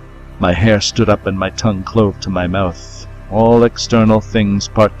 My hair stood up and my tongue clove to my mouth. All external things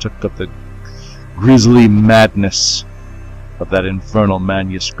partook of the grisly madness of that infernal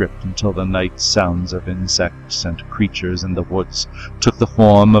manuscript, until the night sounds of insects and creatures in the woods took the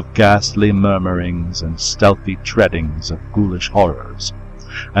form of ghastly murmurings and stealthy treadings of ghoulish horrors,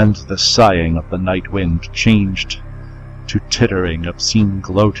 and the sighing of the night wind changed to tittering, obscene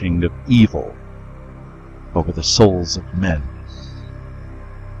gloating of evil over the souls of men.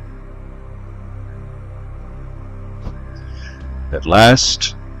 At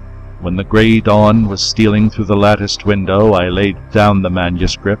last, when the grey dawn was stealing through the latticed window, I laid down the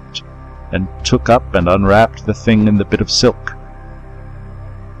manuscript and took up and unwrapped the thing in the bit of silk.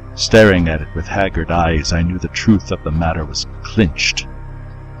 Staring at it with haggard eyes, I knew the truth of the matter was clinched,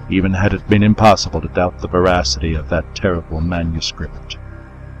 even had it been impossible to doubt the veracity of that terrible manuscript.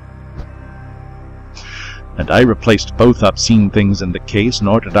 And I replaced both obscene things in the case,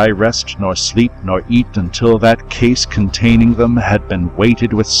 nor did I rest, nor sleep, nor eat, until that case containing them had been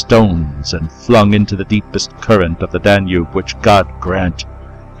weighted with stones and flung into the deepest current of the Danube, which, God grant,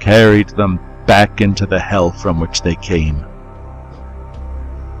 carried them back into the hell from which they came.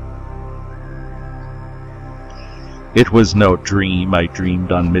 It was no dream I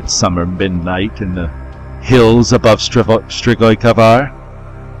dreamed on midsummer midnight in the hills above Strigoi Kavar.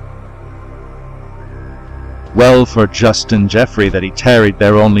 Well for Justin Geoffrey that he tarried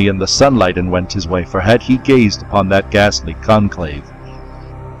there only in the sunlight and went his way, for had he gazed upon that ghastly conclave,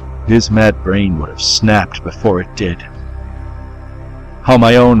 his mad brain would have snapped before it did. How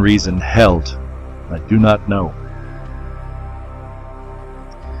my own reason held, I do not know.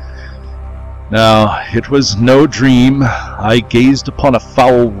 Now, it was no dream. I gazed upon a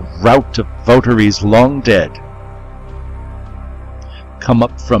foul rout of votaries long dead, come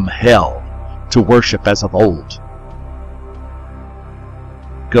up from hell to worship as of old.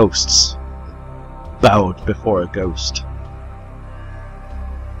 Ghosts bowed before a ghost,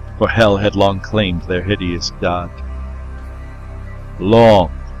 for hell had long claimed their hideous god.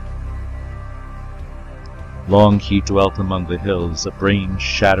 Long he dwelt among the hills, a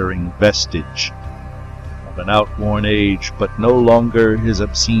brain-shattering vestige of an outworn age, but no longer his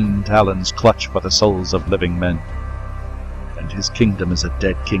obscene talons clutch for the souls of living men. And his kingdom is a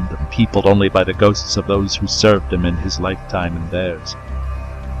dead kingdom, peopled only by the ghosts of those who served him in his lifetime and theirs.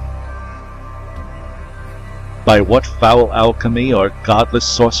 By what foul alchemy or godless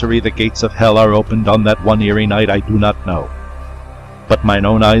sorcery the gates of hell are opened on that one eerie night, I do not know, but mine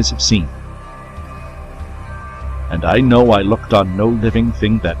own eyes have seen. And I know I looked on no living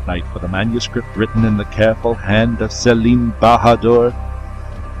thing that night, for the manuscript written in the careful hand of Selim Bahadur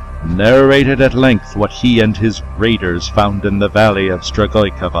narrated at length what he and his raiders found in the valley of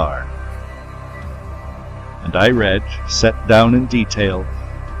Strigoi Kavar. And I read, set down in detail,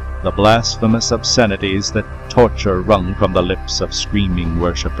 the blasphemous obscenities that torture wrung from the lips of screaming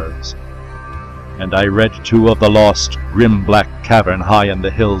worshippers. And I read too of the lost, grim black cavern high in the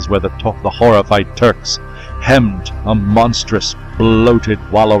hills where the horrified Turks hemmed a monstrous, bloated,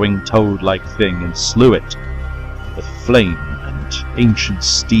 wallowing toad-like thing and slew it with flame and ancient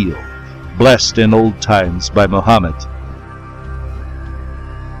steel, blessed in old times by Muhammad,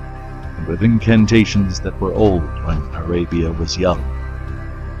 and with incantations that were old when Arabia was young.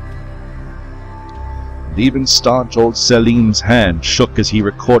 And even staunch old Selim's hand shook as he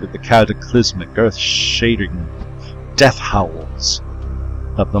recorded the cataclysmic, earth-shattering death howls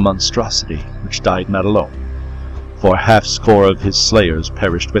of the monstrosity which died not alone, for half-score of his slayers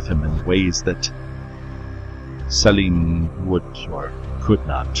perished with him in ways that Selim would or could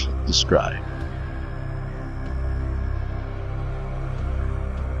not describe.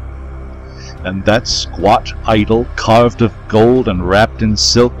 And that squat idol, carved of gold and wrapped in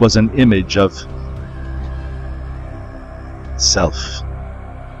silk, was an image of self.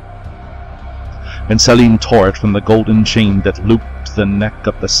 And Selim tore it from the golden chain that looped the neck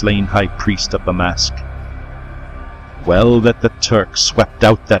of the slain high priest of the mask. Well that the Turks swept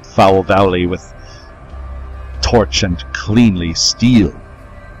out that foul valley with torch and cleanly steel.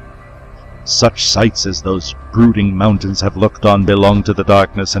 Such sights as those brooding mountains have looked on belong to the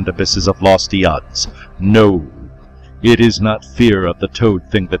darkness and abysses of lost eons. No, it is not fear of the toad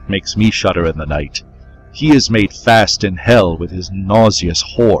thing that makes me shudder in the night. He is made fast in hell with his nauseous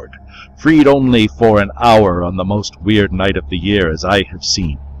horde, freed only for an hour on the most weird night of the year, as I have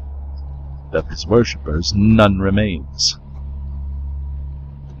seen. Of his worshippers none remains.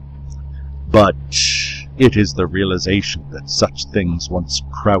 But it is the realization that such things once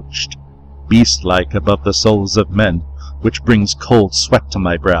crouched, beast-like, above the souls of men, which brings cold sweat to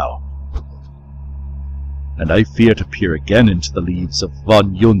my brow. And I fear to peer again into the leaves of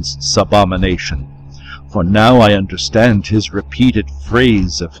von Junst's abomination, for now I understand his repeated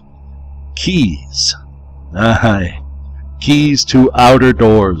phrase of keys. Aye, keys to outer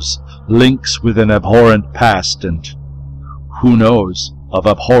doors, links with an abhorrent past, and, who knows, of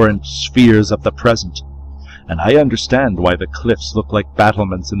abhorrent spheres of the present. And I understand why the cliffs look like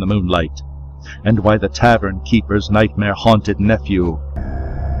battlements in the moonlight, and why the tavern keeper's nightmare-haunted nephew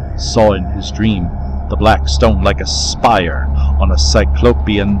saw in his dream the black stone like a spire on a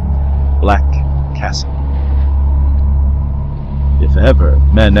cyclopean black castle. If ever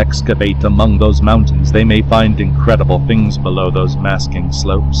men excavate among those mountains, they may find incredible things below those masking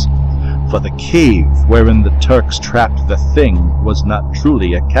slopes, for the cave wherein the Turks trapped the thing was not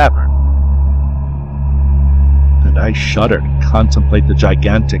truly a cavern. And I shudder to contemplate the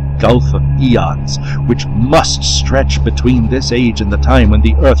gigantic gulf of eons which must stretch between this age and the time when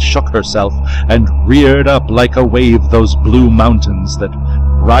the earth shook herself and reared up like a wave those blue mountains that,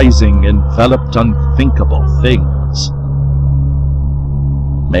 rising, enveloped unthinkable things.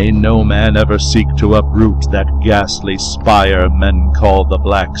 May no man ever seek to uproot that ghastly spire men call the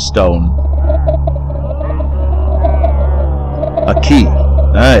Black Stone. A key.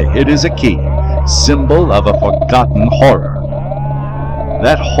 Aye, it is a key. Symbol of a forgotten horror.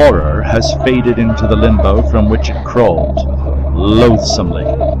 That horror has faded into the limbo from which it crawled, loathsomely,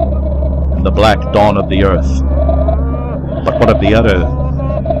 in the black dawn of the earth. But what of the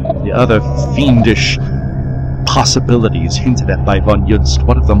other fiendish possibilities hinted at by von Junst?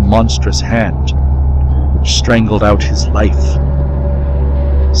 What of the monstrous hand which strangled out his life?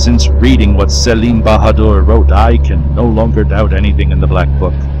 Since reading what Selim Bahadur wrote, I can no longer doubt anything in the Black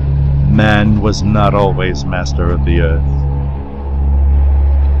Book. Man was not always master of the earth.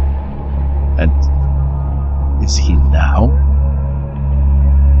 And is he now?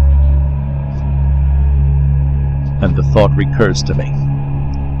 And the thought recurs to me.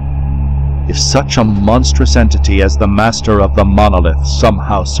 If such a monstrous entity as the Master of the Monolith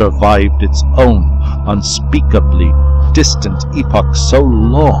somehow survived its own unspeakably distant epoch so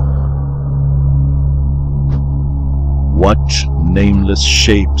long, what nameless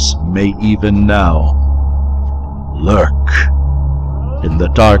shapes may even now lurk in the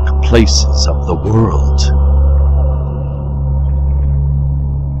dark places of the world?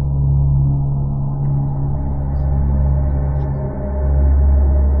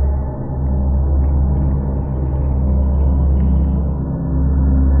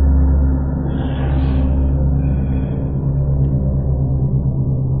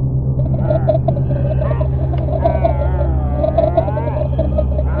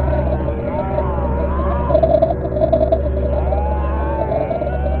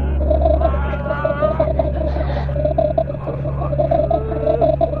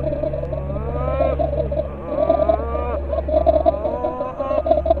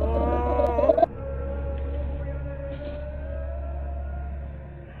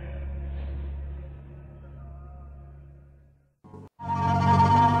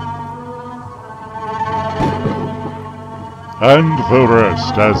 And the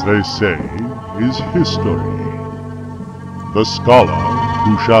rest, as they say, is history. The scholar,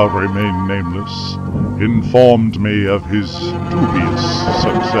 who shall remain nameless, informed me of his dubious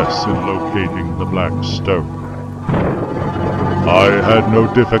success in locating the Black Stone. I had no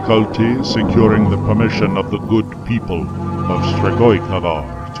difficulty securing the permission of the good people of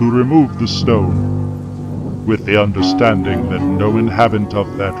Stregoikavar to remove the stone, with the understanding that no inhabitant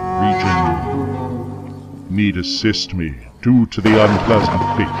of that region need assist me due to the unpleasant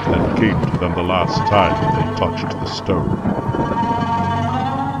fate that came to them the last time they touched the stone.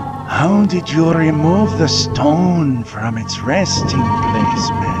 How did you remove the stone from its resting place,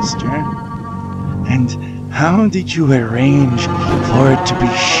 Master? And how did you arrange for it to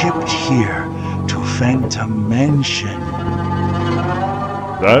be shipped here to Phantom Mansion?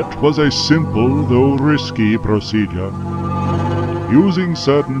 That was a simple, though risky, procedure. Using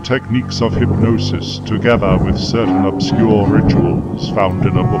certain techniques of hypnosis together with certain obscure rituals found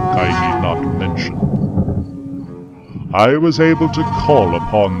in a book I need not mention, I was able to call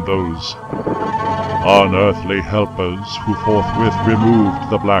upon those unearthly helpers who forthwith removed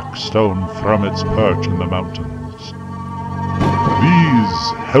the Black Stone from its perch in the mountains.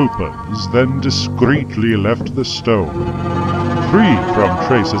 These helpers then discreetly left the stone, free from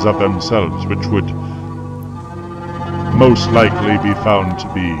traces of themselves which would most likely be found to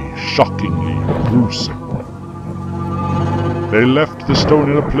be shockingly gruesome. They left the stone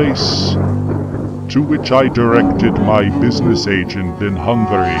in a place to which I directed my business agent in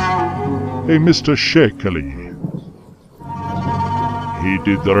Hungary, a Mr. Shakely. He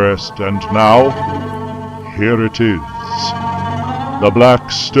did the rest, and now, here it is, the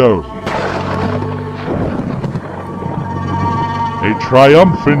Black Stone. A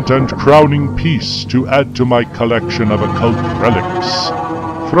triumphant and crowning piece to add to my collection of occult relics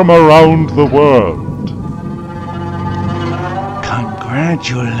from around the world.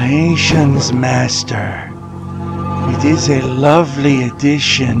 Congratulations, Master. It is a lovely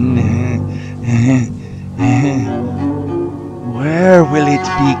addition. Where will it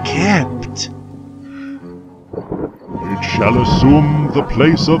be kept? It shall assume the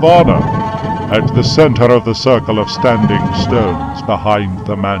place of honor at the center of the circle of standing stones behind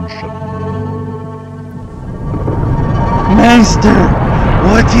the mansion. Master,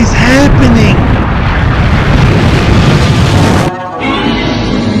 what is happening?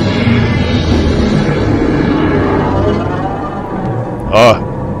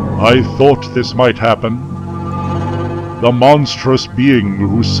 I thought this might happen. The monstrous being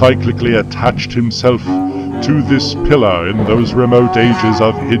who cyclically attached himself to this pillar in those remote ages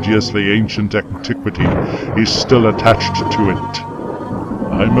of hideously ancient antiquity is still attached to it.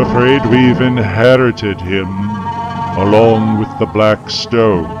 I'm afraid we've inherited him, along with the Black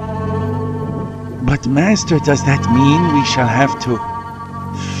Stone. But Master, does that mean we shall have to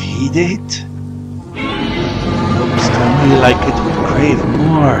feed it? Looks to me like it would crave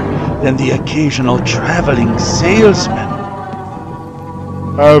more than the occasional traveling salesman.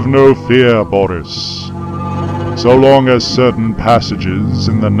 Have no fear, Boris. So long as certain passages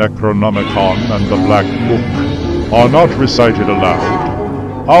in the Necronomicon and the Black Book are not recited aloud,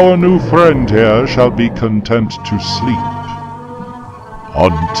 our new friend here shall be content to sleep.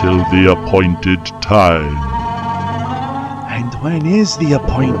 Until the appointed time. And when is the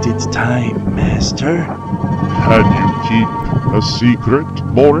appointed time, Master? Can you keep a secret,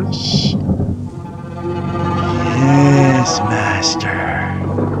 Boris? Yes, Master.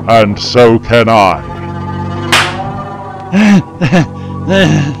 And so can I.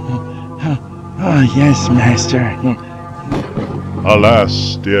 Yes, Master.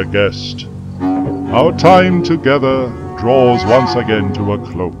 Alas, dear guest, our time together draws once again to a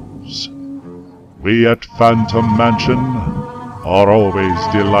close. We at Phantom Mansion are always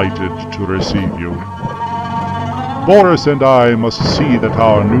delighted to receive you. Boris and I must see that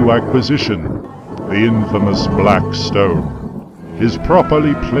our new acquisition, the infamous Black Stone, is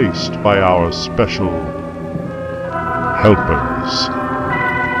properly placed by our special helpers.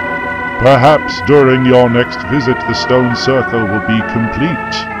 Perhaps during your next visit the stone circle will be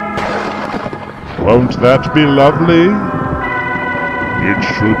complete. Won't that be lovely? It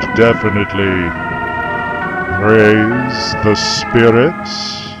should definitely praise the spirits.